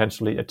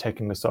potentially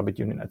attacking the Soviet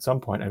Union at some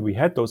point. And we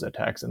had those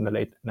attacks in the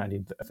late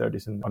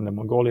 1930s on the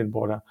Mongolian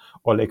border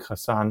or Lake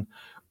Khasan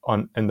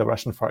in the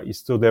Russian Far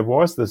East. So there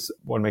was this,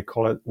 one may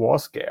call it, war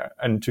scare.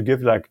 And to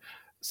give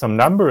some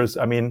numbers,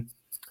 I mean,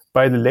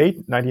 by the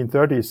late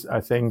 1930s,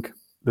 I think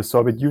the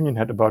Soviet Union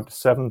had about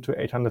 700,000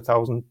 to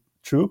 800,000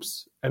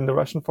 troops in the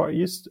Russian Far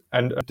East,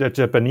 and the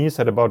Japanese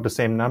had about the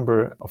same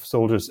number of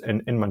soldiers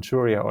in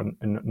Manchuria or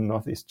in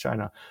northeast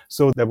China.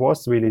 So there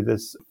was really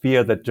this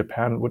fear that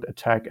Japan would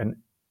attack, and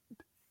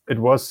it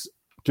was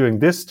during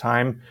this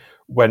time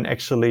when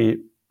actually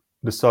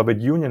the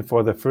Soviet Union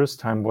for the first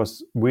time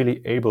was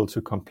really able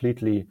to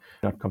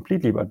not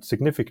completely, but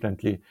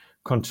significantly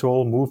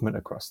control movement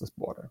across this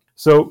border.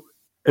 So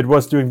it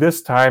was during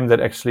this time that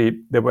actually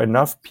there were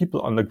enough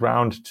people on the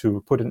ground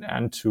to put an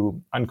end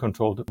to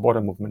uncontrolled border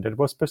movement. It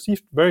was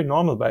perceived very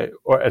normal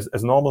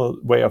as normal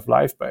way of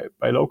life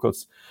by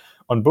locals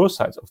on both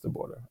sides of the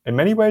border. In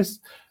many ways,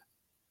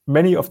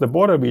 many of the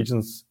border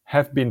regions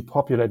have been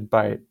populated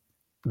by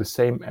the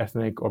same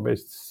ethnic or by the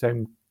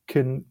same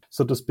kin,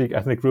 so to speak,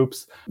 ethnic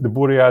groups. The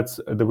Buryats,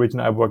 the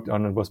region I worked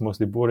on, it was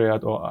mostly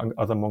Buryat or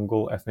other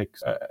Mongol ethnic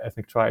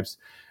tribes.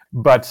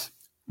 But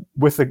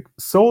with the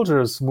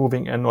soldiers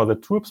moving in or the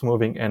troops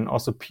moving in,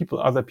 also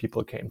other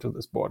people came to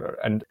this border.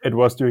 And it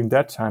was during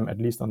that time, at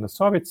least on the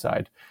Soviet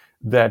side,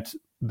 that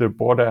the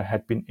border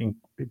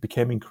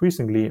became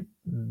increasingly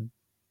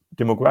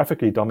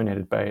demographically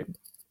dominated by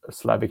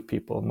Slavic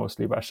people,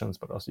 mostly Russians,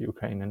 but also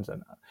Ukrainians.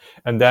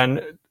 And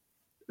then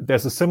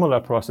there's a similar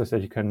process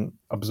that you can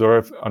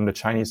observe on the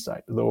Chinese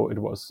side, though it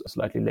was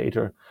slightly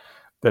later.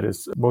 That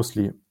is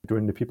mostly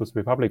during the People's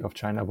Republic of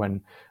China,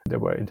 when there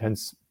were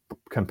intense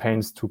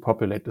campaigns to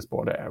populate this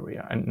border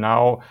area. And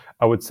now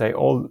I would say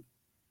all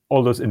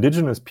those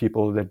indigenous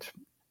people that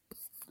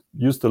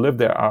used to live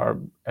there are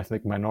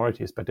ethnic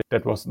minorities, but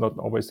that was not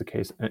always the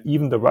case. And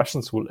even the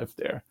Russians who lived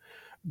there,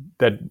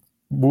 that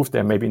moved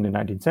there maybe in the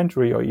 19th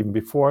century or even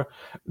before,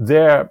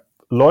 their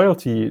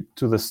loyalty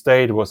to the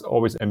state was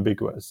always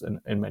ambiguous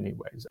in many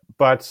ways.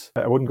 But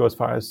I wouldn't go as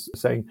far as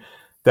saying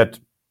that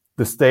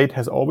the state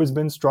has always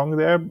been strong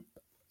there.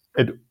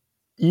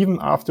 Even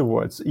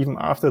afterwards, even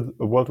after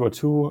World War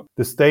II,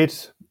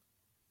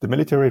 the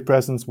military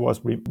presence was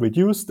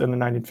reduced in the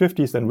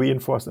 1950s and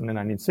reinforced in the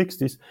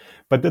 1960s.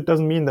 But that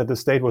doesn't mean that the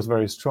state was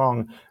very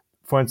strong.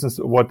 For instance,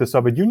 what the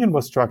Soviet Union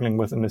was struggling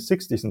with in the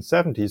 60s and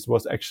 70s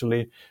was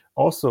actually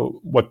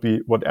also what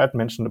Ed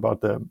mentioned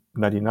about the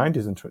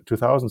 1990s and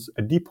 2000s,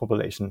 a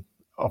depopulation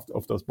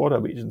of those border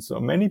regions. So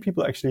many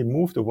people actually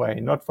moved away,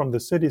 not from the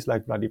cities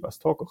like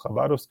Vladivostok or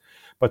Khabarovsk,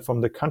 but from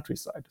the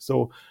countryside.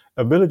 So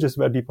villages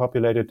were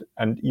depopulated,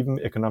 and even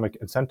economic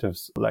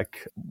incentives,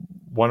 like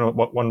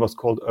one was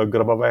called a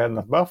grobovaya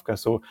nadbavka,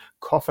 so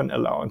coffin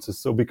allowances.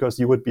 So because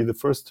you would be the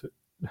first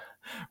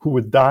who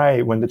would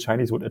die when the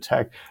Chinese would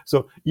attack.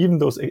 So even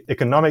those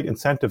economic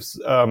incentives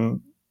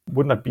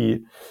would not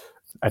be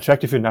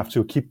attractive enough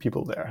to keep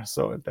people there.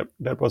 So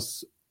that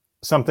was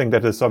something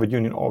that the Soviet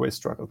Union always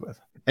struggled with.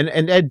 And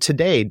Ed,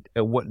 today,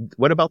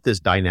 what about this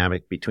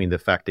dynamic between the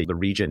fact that the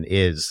region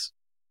is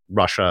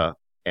Russia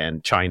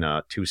and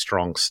China, two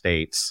strong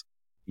states,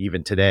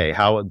 even today?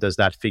 How does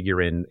that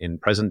figure in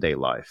present day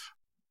life?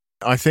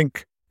 I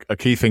think a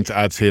key thing to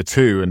add here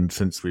too, and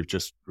since we've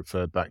just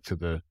referred back to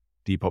the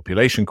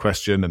depopulation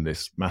question and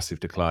this massive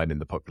decline in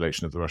the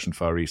population of the Russian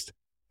Far East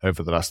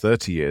over the last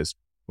 30 years,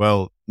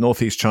 well,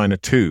 Northeast China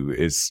too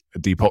is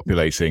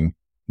depopulating,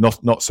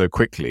 not so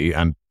quickly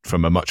and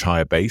from a much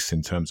higher base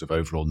in terms of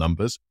overall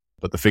numbers.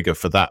 But the figure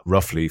for that,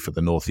 roughly for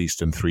the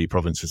northeastern three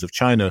provinces of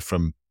China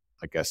from,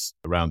 I guess,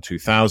 around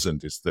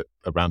 2000 is that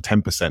around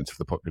 10% of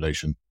the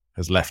population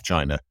has left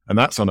China. And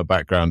that's on a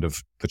background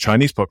of the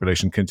Chinese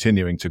population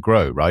continuing to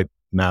grow, right?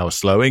 Now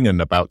slowing and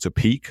about to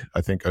peak,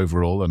 I think,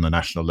 overall on the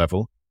national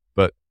level.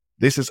 But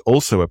this is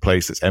also a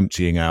place that's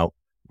emptying out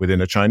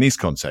within a Chinese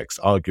context,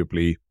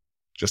 arguably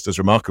just as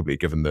remarkably,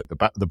 given that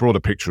the broader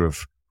picture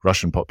of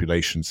Russian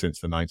population since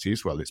the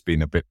 90s, well, it's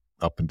been a bit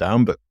up and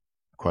down, but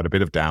quite a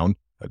bit of down,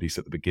 at least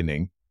at the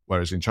beginning.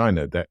 Whereas in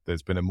China,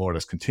 there's been a more or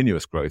less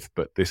continuous growth,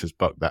 but this has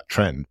bucked that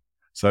trend.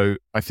 So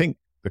I think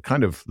the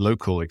kind of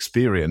local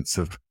experience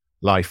of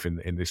life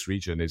in this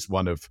region is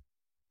one of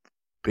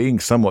being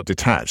somewhat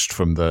detached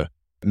from the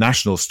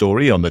national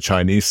story on the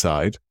Chinese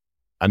side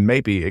and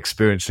maybe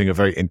experiencing a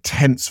very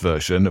intense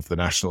version of the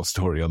national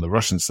story on the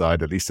Russian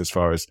side, at least as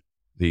far as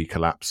the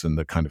collapse and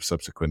the kind of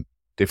subsequent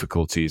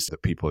difficulties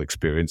that people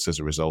experience as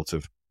a result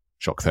of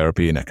shock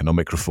therapy and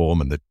economic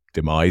reform and the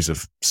demise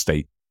of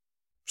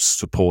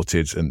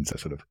state-supported and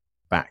sort of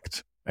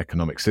backed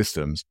economic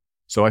systems.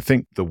 So I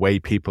think the way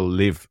people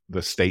live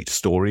the state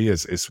story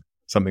is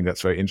something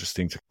that's very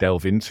interesting to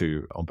delve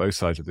into on both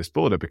sides of this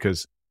border,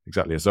 because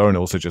exactly as Zoran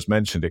also just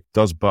mentioned, it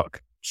does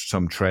buck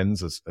some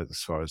trends as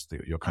far as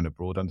your kind of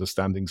broad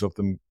understandings of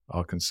them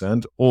are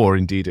concerned, or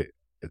indeed it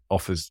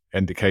offers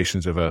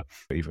indications of a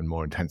even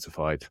more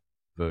intensified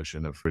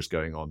version of what is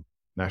going on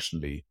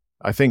nationally.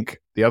 I think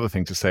the other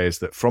thing to say is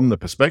that from the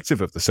perspective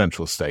of the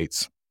central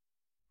states,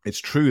 it's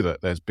true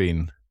that there's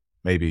been,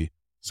 maybe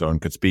Zoran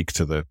could speak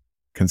to the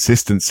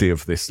consistency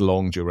of this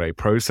longue durée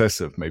process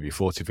of maybe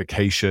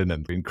fortification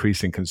and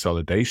increasing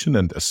consolidation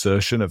and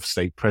assertion of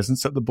state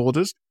presence at the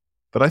borders.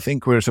 But I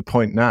think we're at a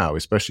point now,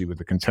 especially with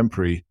the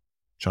contemporary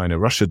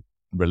China-Russia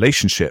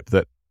relationship,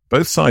 that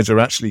both sides are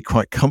actually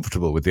quite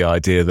comfortable with the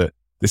idea that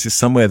this is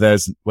somewhere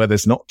where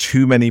there's not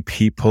too many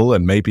people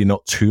and maybe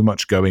not too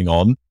much going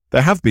on.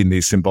 There have been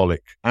these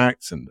symbolic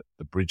acts and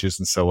the bridges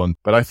and so on.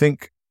 But I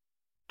think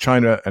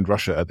China and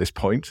Russia at this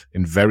point,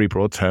 in very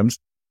broad terms,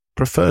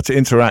 prefer to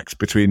interact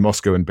between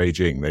Moscow and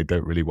Beijing. They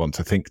don't really want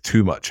to think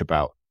too much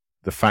about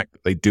the fact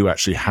that they do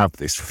actually have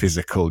this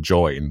physical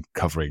join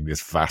covering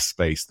this vast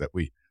space that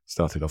we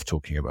started off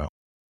talking about.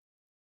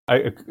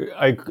 I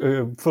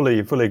fully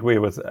agree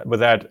with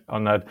that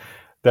on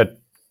that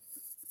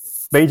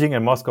Beijing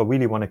and Moscow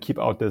really want to keep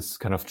out this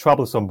kind of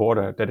troublesome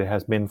border that it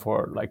has been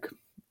for like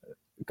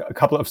a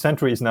couple of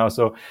centuries now.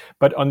 So,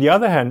 but on the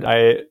other hand,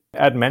 I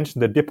had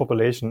mentioned the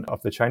depopulation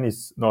of the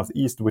Chinese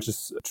Northeast, which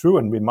is true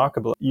and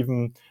remarkable,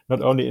 even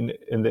not only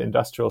in the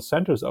industrial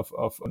centers of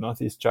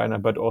Northeast China,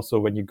 but also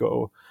when you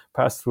go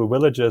past through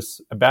villages,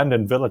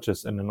 abandoned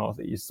villages in the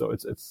Northeast. So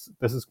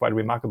this is quite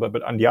remarkable.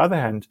 But on the other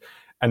hand,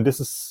 and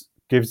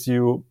gives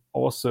you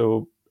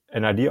also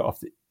an idea of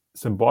the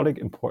symbolic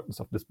importance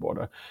of this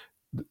border,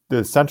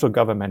 the central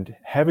government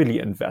heavily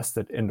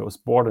invested in those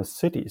border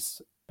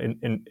cities,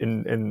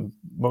 in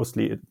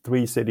mostly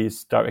 3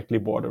 cities directly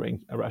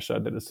bordering Russia,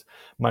 that is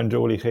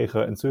Manzhouli, Cheche,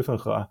 and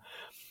Tsyfingha,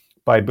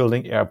 by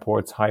building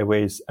airports,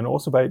 highways, and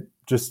also by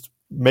just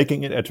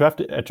making it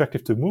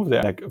attractive to move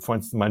there. Like, for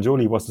instance,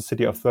 Manzhouli was a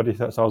city of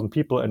 30,000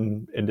 people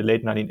in the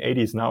late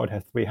 1980s. Now it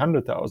has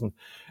 300,000.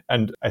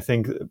 And I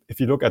think if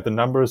you look at the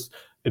numbers,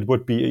 it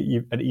would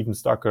be an even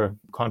starker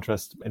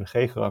contrast in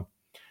Cheche.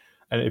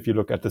 And if you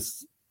look at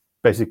this,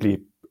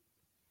 basically,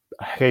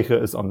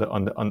 Cheche is on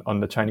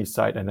the Chinese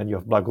side, and then you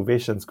have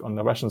Blagoveshchensk on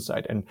the Russian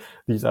side. And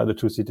these are the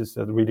 2 cities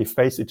that really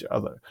face each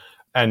other.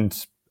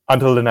 And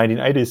until the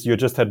 1980s, you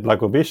just had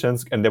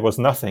Blagoveshchensk, and there was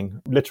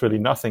nothing, literally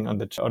nothing on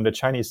the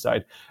Chinese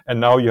side. And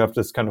now you have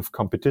this kind of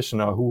competition,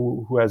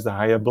 who has the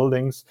higher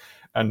buildings,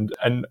 and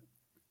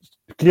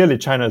clearly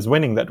China is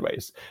winning that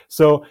race.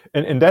 So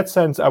in that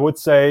sense, I would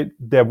say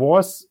there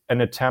was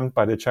an attempt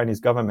by the Chinese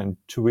government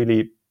to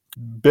really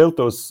build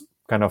those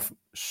kind of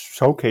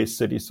showcase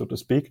cities, so to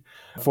speak,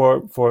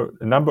 for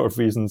a number of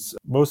reasons,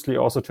 mostly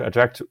also to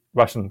attract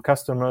Russian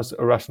customers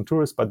or Russian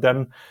tourists. But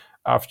then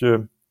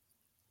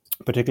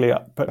particularly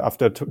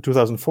after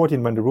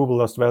 2014, when the ruble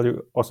lost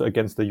value also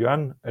against the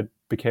yuan, it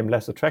became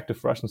less attractive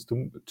for Russians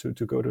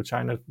to go to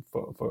China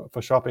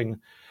for shopping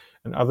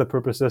and other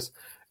purposes.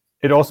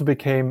 It also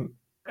became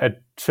a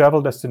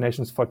travel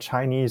destinations for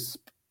Chinese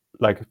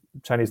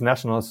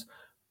nationals,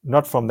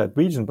 not from that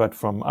region, but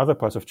from other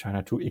parts of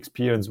China, to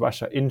experience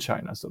Russia in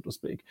China, so to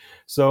speak.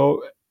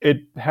 So it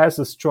has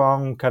a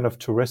strong kind of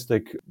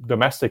domestic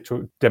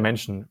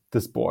dimension,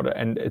 this border.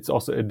 And it's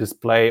also a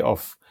display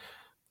of,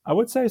 I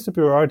would say,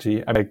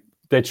 superiority. I mean,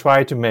 they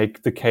try to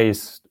make the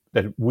case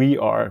that we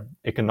are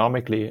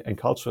economically and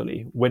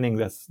culturally winning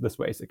this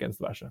race against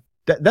Russia.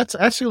 That's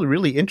actually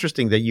really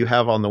interesting that you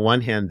have, on the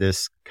one hand,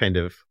 this kind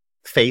of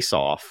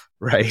face-off,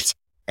 right?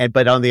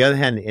 But on the other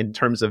hand, in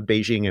terms of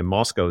Beijing and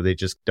Moscow, they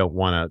just don't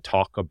want to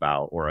talk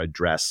about or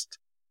address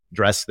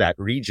that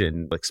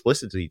region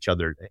explicitly to each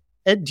other.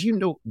 Ed,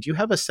 do you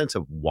have a sense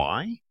of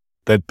why?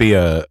 There'd be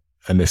an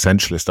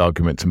essentialist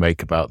argument to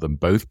make about them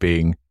both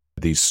being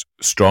these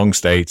strong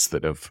states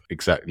that have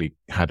exactly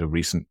had a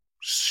recent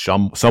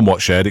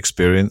somewhat shared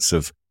experience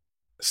of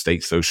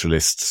state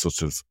socialist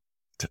sort of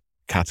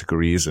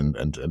categories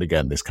and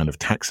again, this kind of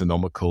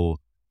taxonomical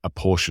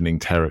apportioning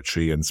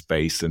territory and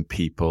space and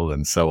people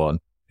and so on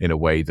in a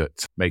way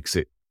that makes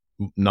it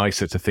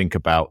nicer to think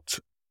about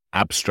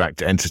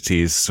abstract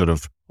entities sort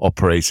of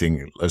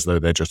operating as though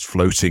they're just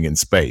floating in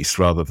space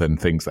rather than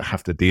things that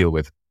have to deal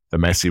with the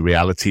messy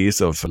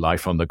realities of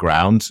life on the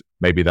ground.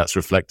 Maybe that's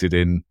reflected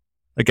in,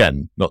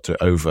 again, not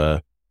to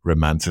over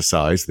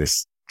romanticize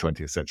this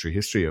 20th century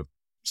history of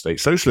state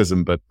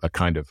socialism, but a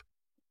kind of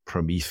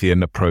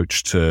Promethean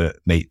approach to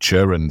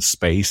nature and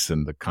space,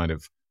 and the kind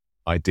of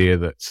idea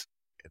that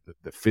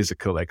the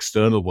physical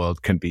external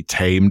world can be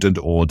tamed and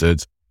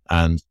ordered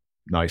and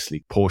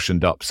nicely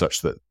portioned up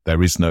such that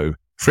there is no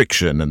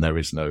friction and there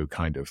is no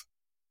kind of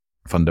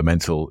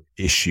fundamental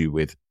issue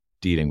with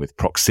dealing with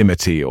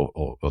proximity or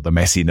the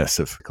messiness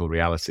of physical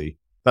reality.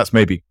 That's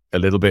maybe a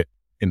little bit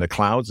in the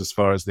clouds as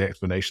far as the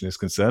explanation is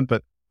concerned,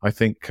 but I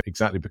think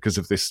exactly because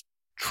of this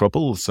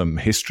troublesome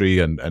history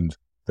and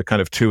the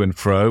kind of to and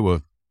fro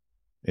of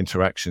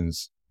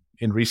interactions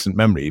in recent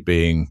memory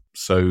being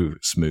so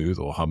smooth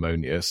or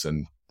harmonious,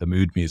 and the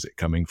mood music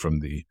coming from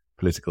the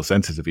political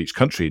centers of each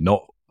country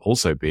not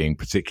also being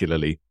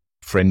particularly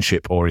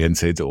friendship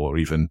oriented, or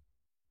even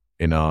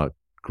in our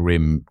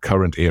grim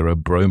current era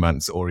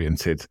bromance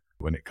oriented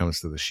when it comes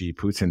to the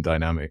Xi-Putin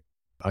dynamic.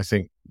 I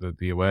think that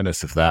the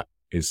awareness of that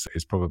is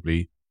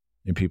probably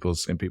in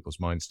people's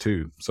minds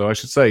too. So I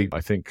should say,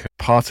 I think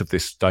part of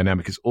this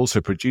dynamic is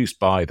also produced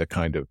by the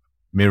kind of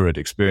mirrored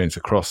experience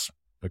across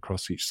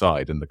each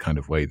side, and the kind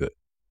of way that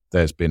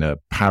there's been a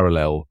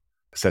parallel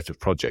set of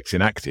projects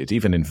enacted,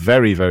 even in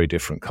very, very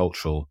different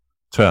cultural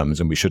terms.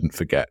 And we shouldn't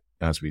forget,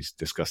 as we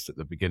discussed at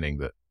the beginning,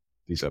 that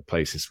these are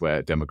places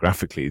where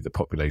demographically the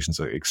populations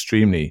are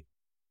extremely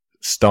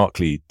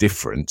starkly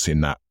different,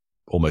 in that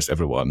almost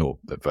everyone, or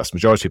the vast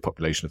majority of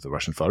population of the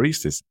Russian Far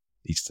East, is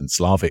Eastern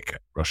Slavic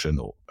Russian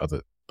or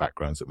other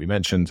backgrounds that we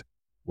mentioned,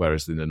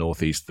 whereas in the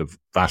Northeast, the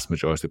vast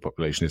majority of the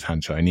population is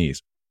Han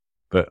Chinese.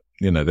 But,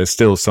 there's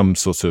still some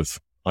sort of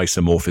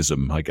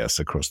isomorphism, I guess,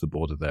 across the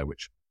border there,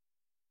 which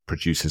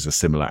produces a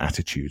similar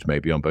attitude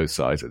maybe on both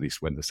sides, at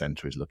least when the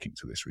center is looking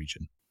to this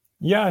region.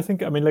 Yeah, I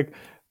think,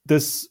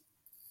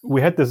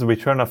 we had this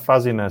return of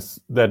fuzziness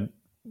that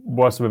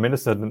was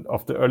reminiscent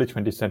of the early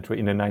 20th century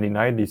in the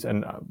 1990s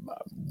and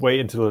way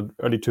into the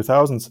early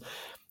 2000s.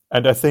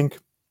 And I think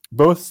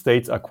both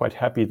states are quite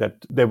happy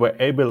that they were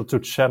able to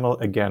channel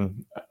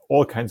again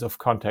all kinds of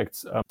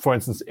contacts, for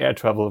instance, air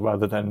travel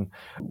rather than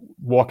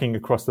walking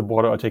across the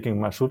border or taking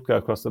marshrutka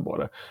across the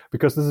border,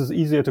 because this is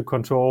easier to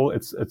control.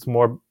 It's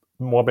more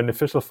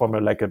beneficial from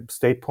a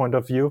state point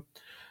of view.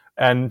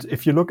 And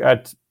if you look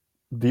at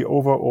the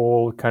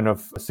overall kind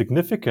of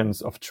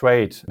significance of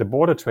trade, the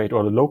border trade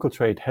or the local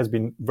trade has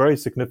been very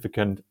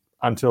significant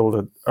until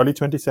the early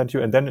 20th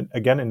century, and then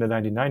again in the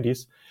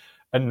 1990s.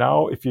 And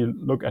now, if you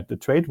look at the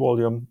trade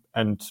volume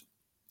and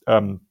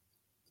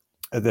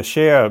the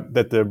share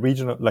that the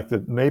regional, like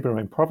the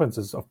neighboring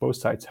provinces of both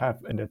sides have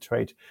in their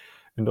trade,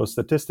 in those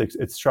statistics,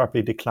 it's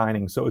sharply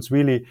declining. So it's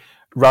really,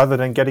 rather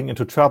than getting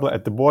into trouble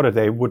at the border,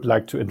 they would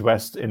like to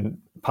invest in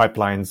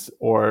pipelines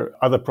or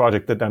other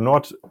projects that are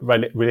not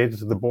related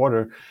to the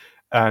border.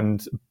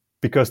 And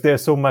because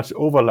there's so much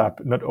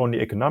overlap, not only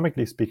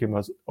economically speaking,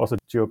 but also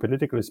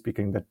geopolitically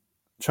speaking, that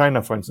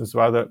China, for instance,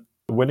 rather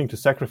willing to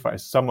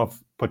sacrifice some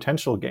of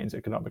potential gains,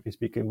 economically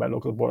speaking, by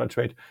local border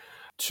trade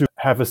to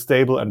have a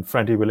stable and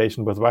friendly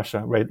relationship with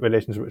Russia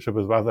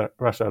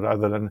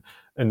rather than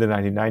in the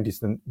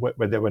 1990s,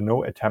 where there were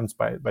no attempts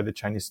by the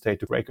Chinese state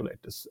to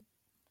regulate this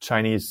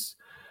Chinese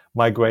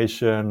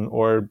migration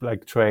or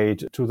like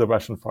trade to the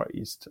Russian Far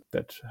East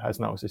that has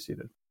now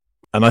seceded.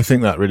 And I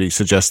think that really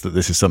suggests that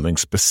this is something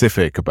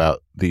specific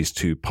about these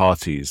two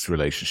parties'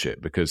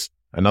 relationship, because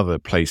another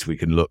place we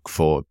can look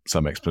for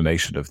some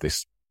explanation of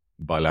this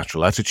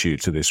bilateral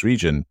attitude to this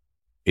region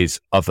is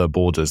other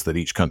borders that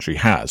each country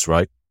has,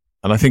 right?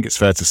 And I think it's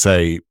fair to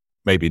say,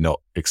 maybe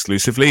not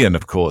exclusively, and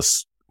of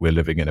course, we're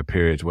living in a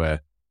period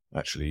where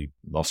actually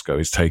Moscow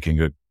is taking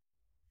a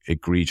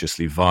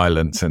egregiously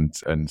violent and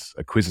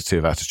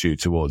acquisitive attitude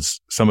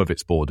towards some of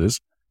its borders.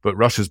 But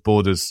Russia's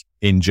borders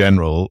in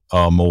general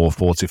are more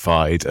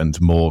fortified and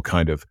more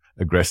kind of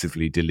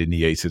aggressively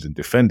delineated and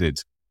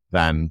defended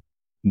than,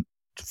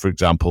 for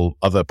example,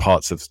 other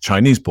parts of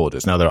Chinese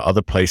borders. Now, there are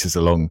other places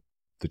along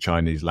the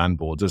Chinese land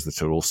borders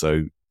that are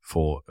also,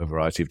 for a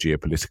variety of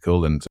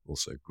geopolitical and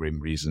also grim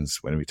reasons,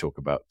 when we talk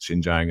about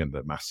Xinjiang and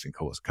the mass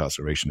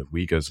incarceration of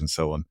Uyghurs and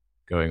so on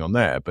going on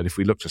there. But if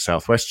we look to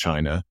southwest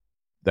China,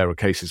 there are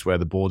cases where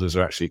the borders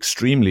are actually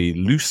extremely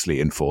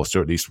loosely enforced,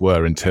 or at least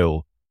were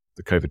until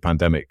the COVID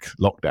pandemic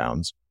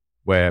lockdowns,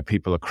 where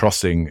people are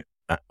crossing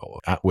at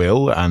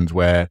will and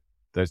where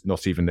there's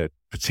not even a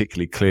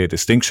particularly clear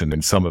distinction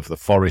in some of the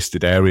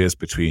forested areas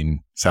between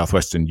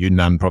southwestern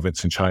Yunnan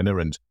province in China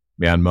and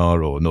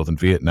Myanmar or northern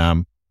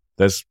Vietnam.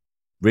 There's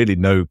really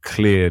no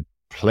clear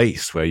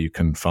place where you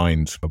can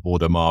find a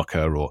border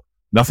marker or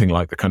nothing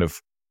like the kind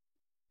of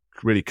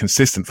really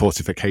consistent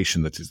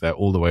fortification that is there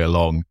all the way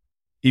along,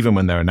 even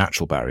when there are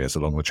natural barriers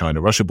along the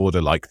China-Russia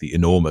border, like the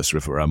enormous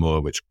River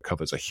Amur, which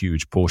covers a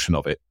huge portion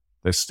of it.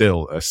 There's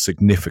still a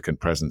significant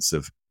presence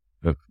of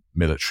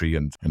military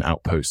and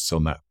outposts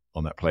on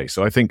that place.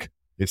 So I think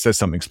it says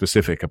something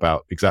specific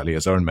about, exactly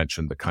as Oren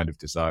mentioned, the kind of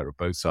desire of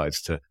both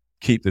sides to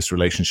keep this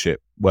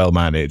relationship well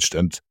managed,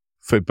 and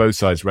for both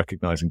sides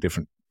recognizing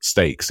different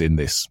stakes in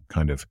this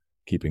kind of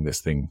keeping this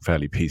thing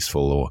fairly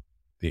peaceful or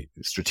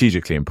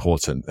strategically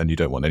important. And you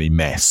don't want any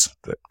mess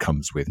that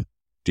comes with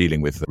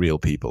dealing with real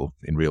people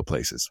in real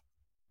places.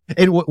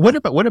 And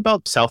what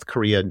about South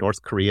Korea,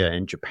 North Korea,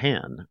 and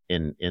Japan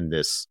in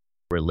this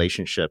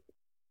relationship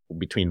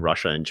between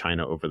Russia and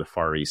China over the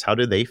Far East? How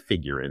do they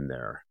figure in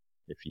there?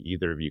 If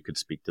either of you could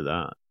speak to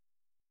that.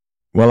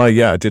 Well,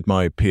 I did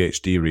my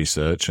PhD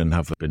research and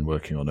have been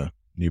working on a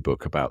new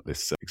book about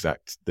this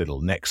exact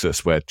little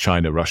nexus where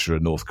China, Russia,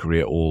 and North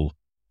Korea all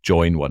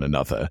join one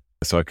another.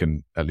 So I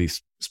can at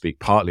least speak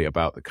partly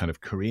about the kind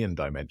of Korean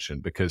dimension,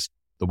 because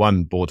the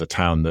one border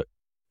town that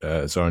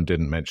Zoran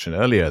didn't mention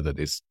earlier that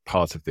is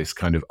part of this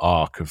kind of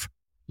arc of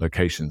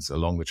locations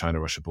along the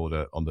China-Russia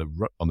border on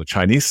the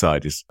Chinese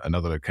side is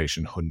another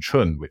location,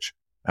 Hunchun, which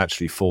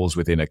actually falls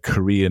within a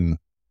Korean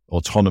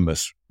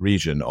autonomous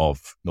region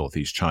of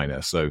northeast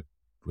China. So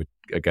we're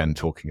again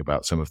talking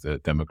about some of the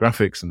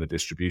demographics and the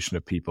distribution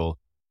of people.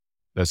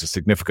 There's a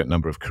significant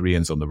number of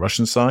Koreans on the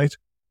Russian side,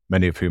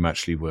 many of whom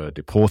actually were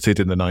deported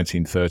in the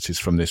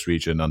 1930s from this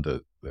region under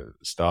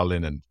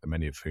Stalin, and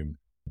many of whom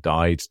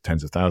died,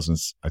 tens of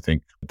thousands, I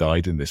think,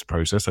 died in this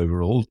process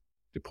overall,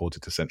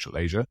 deported to Central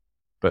Asia,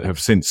 but have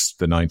since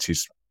the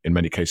 90s, in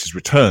many cases,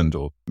 returned,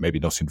 or maybe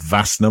not in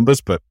vast numbers,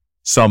 but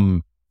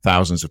some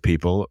thousands of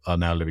people are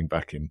now living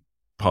back in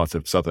part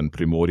of southern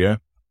Primoria,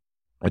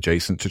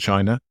 adjacent to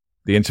China.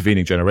 The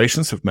intervening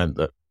generations have meant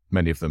that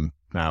many of them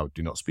now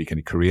do not speak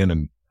any Korean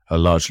and are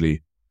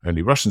largely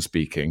only Russian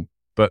speaking.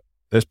 But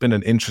there's been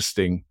an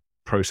interesting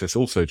process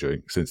also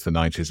since the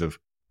 90s of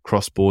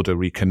cross-border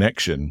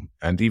reconnection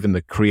and even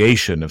the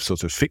creation of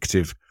sort of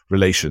fictive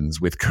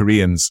relations with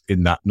Koreans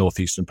in that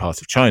northeastern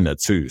part of China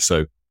too.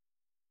 So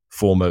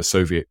former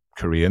Soviet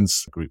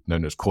Koreans, a group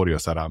known as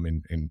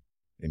Koryo-Saram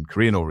in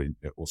Korean, or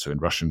also in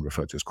Russian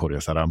referred to as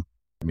Koryo-Saram,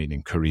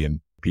 meaning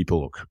Korean people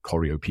or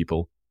Koryo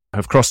people,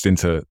 have crossed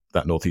into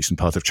that northeastern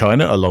part of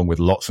China, along with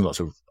lots and lots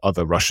of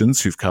other Russian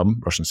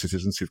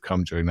citizens who've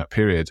come during that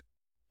period,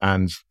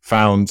 and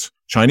found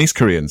Chinese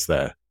Koreans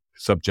there,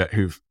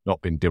 who've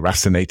not been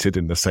deracinated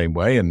in the same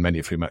way, and many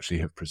of whom actually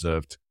have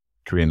preserved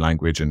Korean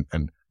language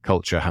and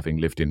culture, having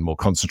lived in more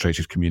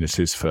concentrated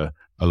communities for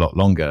a lot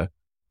longer.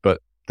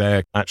 But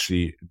they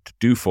actually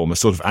do form a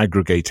sort of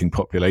aggregating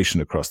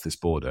population across this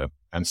border,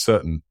 and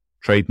certain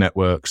trade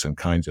networks and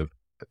kinds of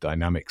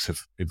dynamics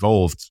have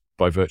evolved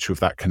by virtue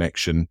of that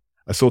connection,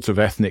 a sort of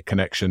ethnic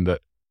connection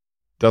that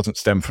doesn't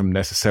stem from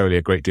necessarily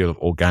a great deal of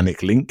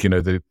organic link.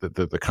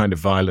 The kind of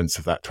violence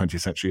of that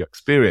 20th century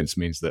experience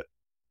means that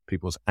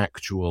people's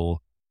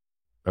actual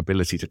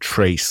ability to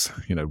trace,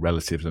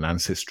 relatives and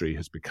ancestry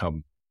has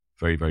become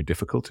very, very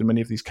difficult in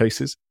many of these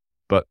cases.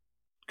 But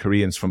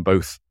Koreans from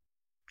both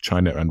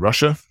China and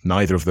Russia,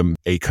 neither of them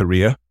a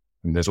Korea.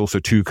 And there's also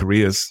 2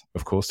 Koreas,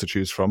 of course, to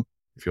choose from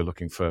if you're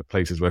looking for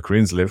places where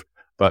Koreans live.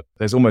 But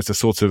there's almost a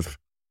sort of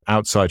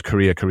outside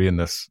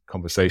Koreanness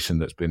conversation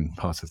that's been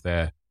part of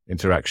their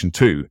interaction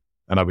too.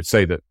 And I would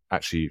say that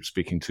actually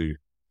speaking to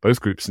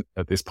both groups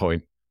at this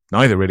point,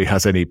 neither really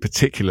has any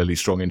particularly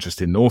strong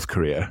interest in North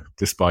Korea,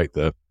 despite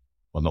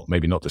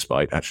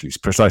actually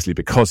precisely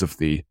because of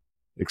the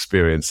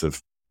experience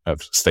of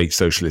state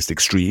socialist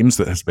extremes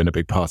that has been a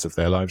big part of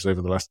their lives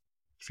over the last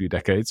few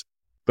decades.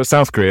 But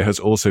South Korea has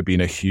also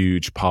been a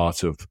huge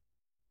part of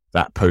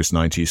that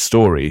post-90s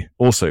story,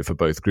 also for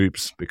both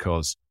groups,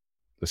 because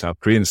the South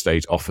Korean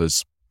state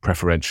offers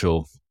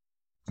preferential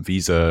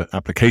visa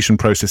application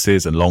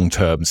processes and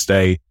long-term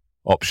stay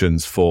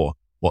options for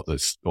what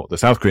the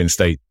South Korean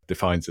state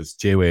defines as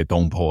jewe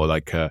dongpo,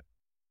 like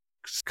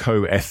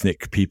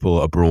co-ethnic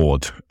people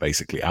abroad,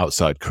 basically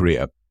outside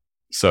Korea.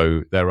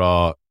 So there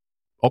are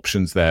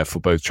options there for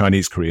both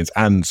Chinese Koreans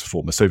and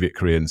former Soviet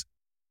Koreans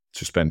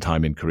to spend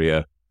time in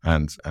Korea,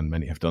 and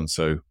many have done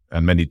so,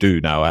 and many do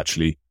now.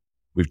 Actually,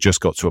 we've just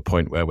got to a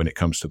point where when it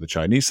comes to the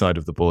Chinese side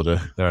of the border,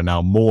 there are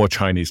now more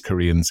Chinese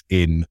Koreans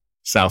in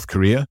South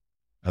Korea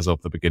as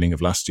of the beginning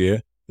of last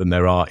year than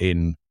there are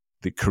in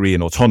the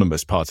Korean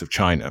autonomous part of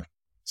China.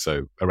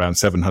 So around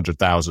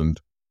 700,000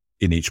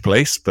 in each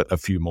place, but a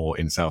few more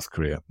in South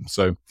Korea.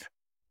 So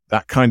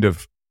that kind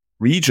of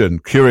region,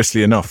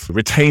 curiously enough,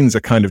 retains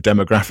a kind of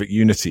demographic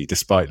unity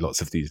despite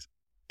lots of these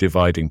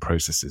dividing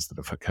processes that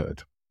have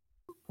occurred.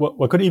 Well,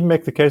 one could even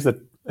make the case that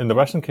in the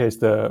Russian case,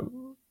 the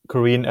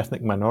Korean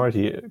ethnic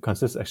minority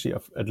consists actually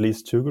of at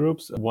least 2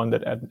 groups. One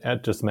that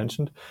Ed just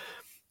mentioned,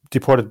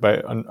 deported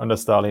under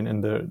Stalin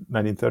in the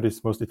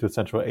 1930s, mostly to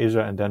Central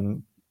Asia, and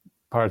then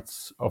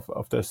parts of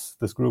this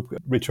group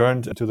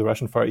returned to the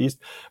Russian Far East.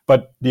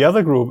 But the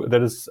other group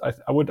that is,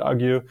 I would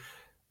argue,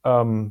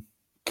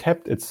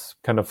 kept its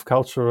kind of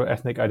cultural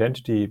ethnic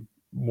identity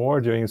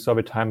more during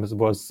Soviet times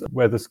was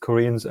where the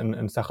Koreans in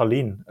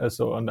Sakhalin,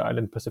 so on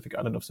the Pacific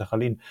island of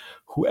Sakhalin,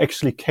 who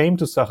actually came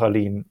to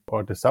Sakhalin,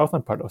 or the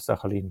southern part of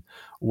Sakhalin,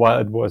 while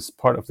it was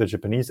part of the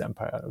Japanese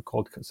empire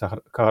called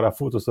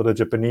Karafuto. So the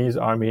Japanese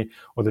army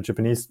or the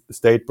Japanese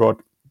state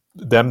brought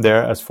them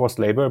there as forced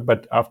labor,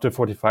 but after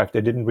 1945 they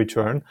didn't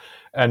return,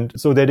 and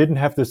so they didn't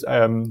have this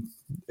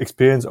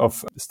experience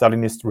of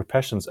Stalinist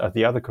repressions as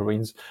the other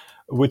Koreans,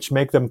 which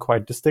make them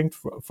quite distinct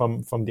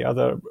from the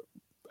other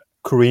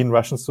Korean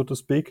Russians, so to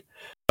speak.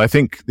 I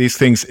think these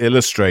things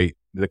illustrate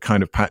the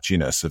kind of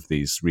patchiness of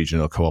these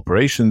regional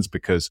cooperations,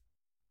 because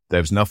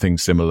there's nothing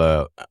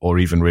similar or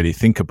even really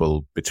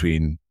thinkable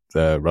between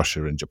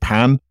Russia and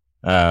Japan.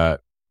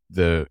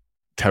 The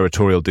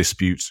territorial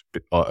dispute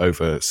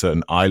over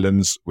certain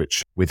islands,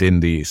 which within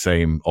the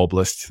same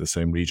oblast, the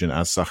same region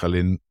as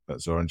Sakhalin,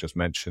 that Zoran just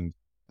mentioned,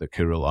 the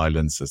Kuril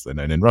Islands, as they're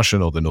known in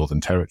Russian, or the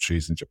Northern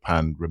Territories in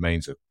Japan,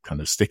 remains a kind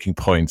of sticking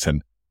point.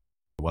 And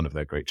one of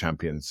their great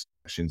champions,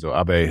 Shinzo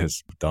Abe,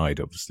 has died,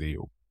 obviously,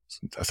 or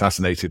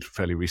assassinated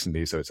fairly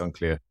recently, so it's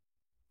unclear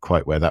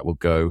quite where that will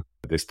go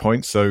at this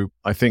point. So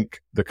I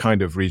think the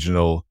kind of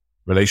regional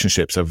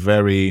relationships are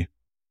very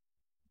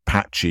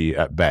patchy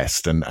at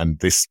best. And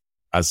this,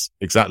 as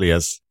exactly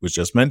as was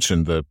just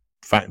mentioned, the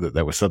fact that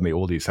there were suddenly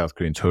all these South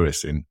Korean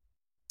tourists in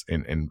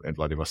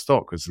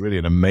Vladivostok was really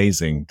an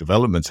amazing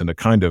development and a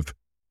kind of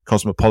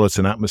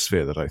cosmopolitan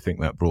atmosphere that I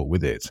think that brought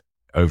with it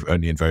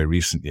only in very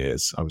recent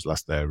years. I was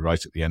last there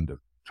right at the end of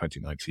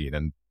 2019,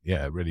 and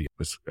yeah, it really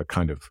was a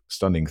kind of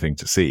stunning thing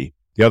to see.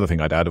 The other thing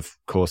I'd add, of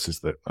course, is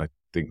that I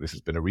think this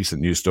has been a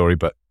recent news story,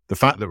 but the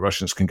fact that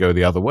Russians can go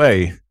the other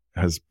way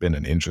has been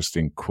an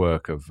interesting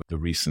quirk of the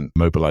recent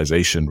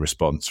mobilization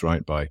response,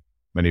 right, by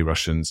many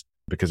Russians,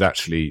 because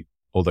actually,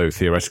 although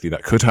theoretically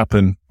that could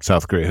happen,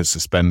 South Korea has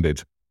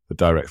suspended the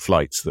direct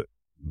flights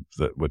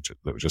that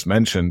were just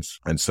mentioned.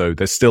 And so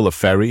there's still a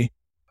ferry,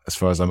 as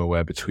far as I'm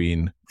aware,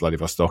 between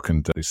Vladivostok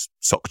and this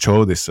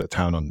Sokcho, this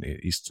town on the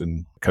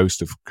eastern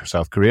coast of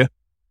South Korea.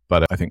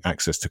 But I think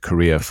access to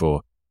Korea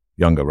for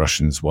younger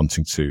Russians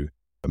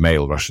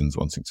male Russians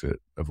wanting to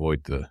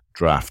avoid the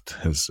draft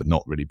has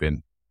not really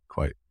been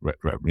quite,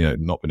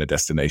 not been a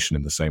destination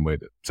in the same way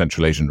that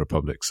Central Asian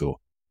republics or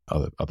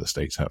other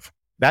states have.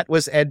 That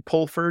was Ed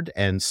Pulford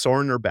and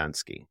Soren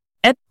Urbanski.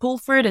 Ed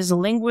Pulford is a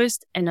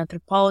linguist and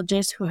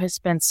anthropologist who has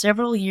spent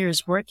several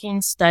years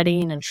working,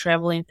 studying, and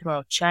traveling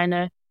throughout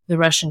China, the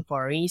Russian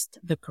Far East,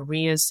 the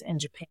Koreas, and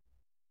Japan.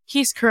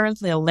 He is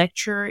currently a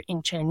lecturer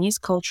in Chinese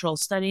cultural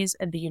studies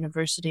at the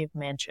University of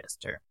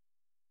Manchester.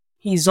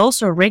 He is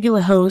also a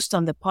regular host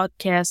on the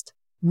podcast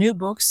New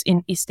Books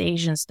in East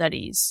Asian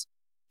Studies.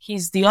 He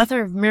is the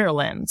author of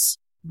Mirrorlands,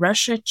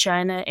 Russia,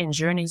 China, and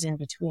Journeys in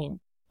Between,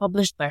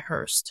 published by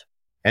Hearst.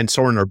 And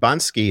Soren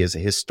Urbanski is a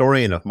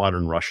historian of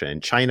modern Russia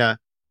and China.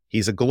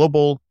 He's a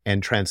global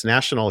and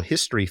transnational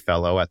history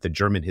fellow at the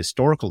German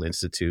Historical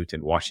Institute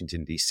in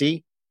Washington,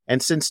 D.C.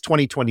 And since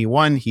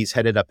 2021, he's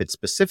headed up its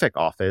Pacific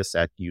office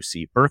at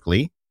UC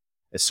Berkeley.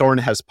 Soren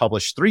has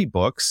published 3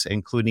 books,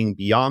 including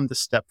Beyond the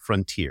Steppe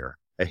Frontier,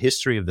 A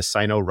History of the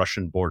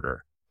Sino-Russian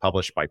Border,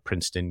 published by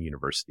Princeton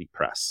University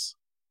Press.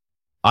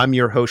 I'm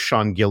your host,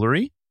 Sean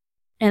Guillory.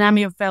 And I'm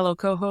your fellow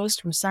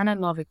co-host, Rusana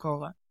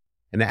Novikova.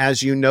 And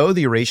as you know,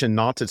 the Eurasian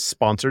Knot is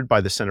sponsored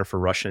by the Center for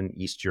Russian,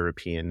 East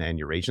European, and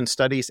Eurasian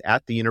Studies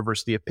at the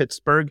University of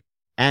Pittsburgh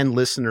and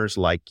listeners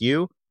like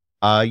you.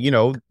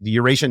 The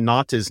Eurasian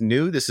Knot is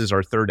new. This is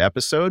our 3rd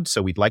episode,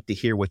 so we'd like to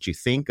hear what you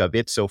think of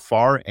it so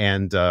far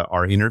and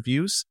our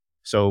interviews.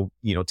 So,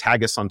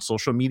 tag us on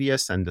social media,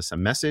 send us a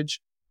message.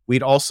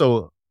 We'd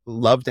also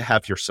love to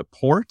have your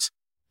support.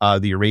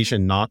 The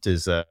Eurasian Knot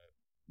is Let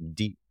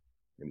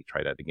me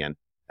try that again.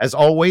 As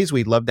always,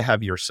 we'd love to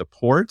have your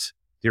support.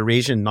 The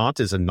Eurasian Knot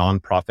is a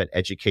nonprofit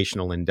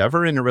educational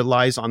endeavor, and it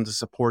relies on the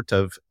support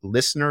of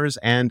listeners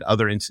and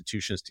other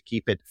institutions to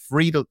keep it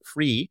free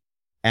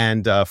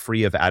and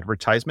free of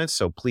advertisements.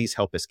 So please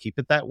help us keep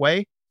it that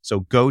way.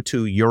 So go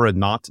to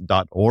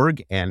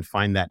euraknot.org and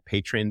find that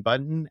Patreon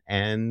button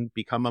and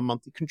become a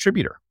monthly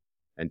contributor.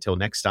 Until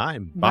next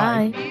time,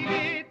 bye.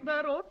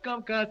 Народ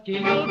кавказский,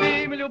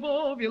 любим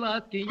любовь и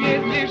ласки,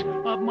 есть лишь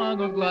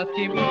обманут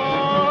гладкий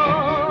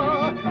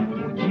Бог.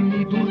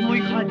 Будильник дурной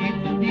ходит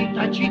и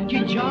точит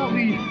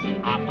кинжалы,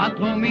 а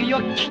потом ее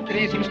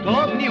трясем,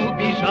 чтоб не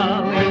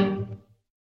убежала.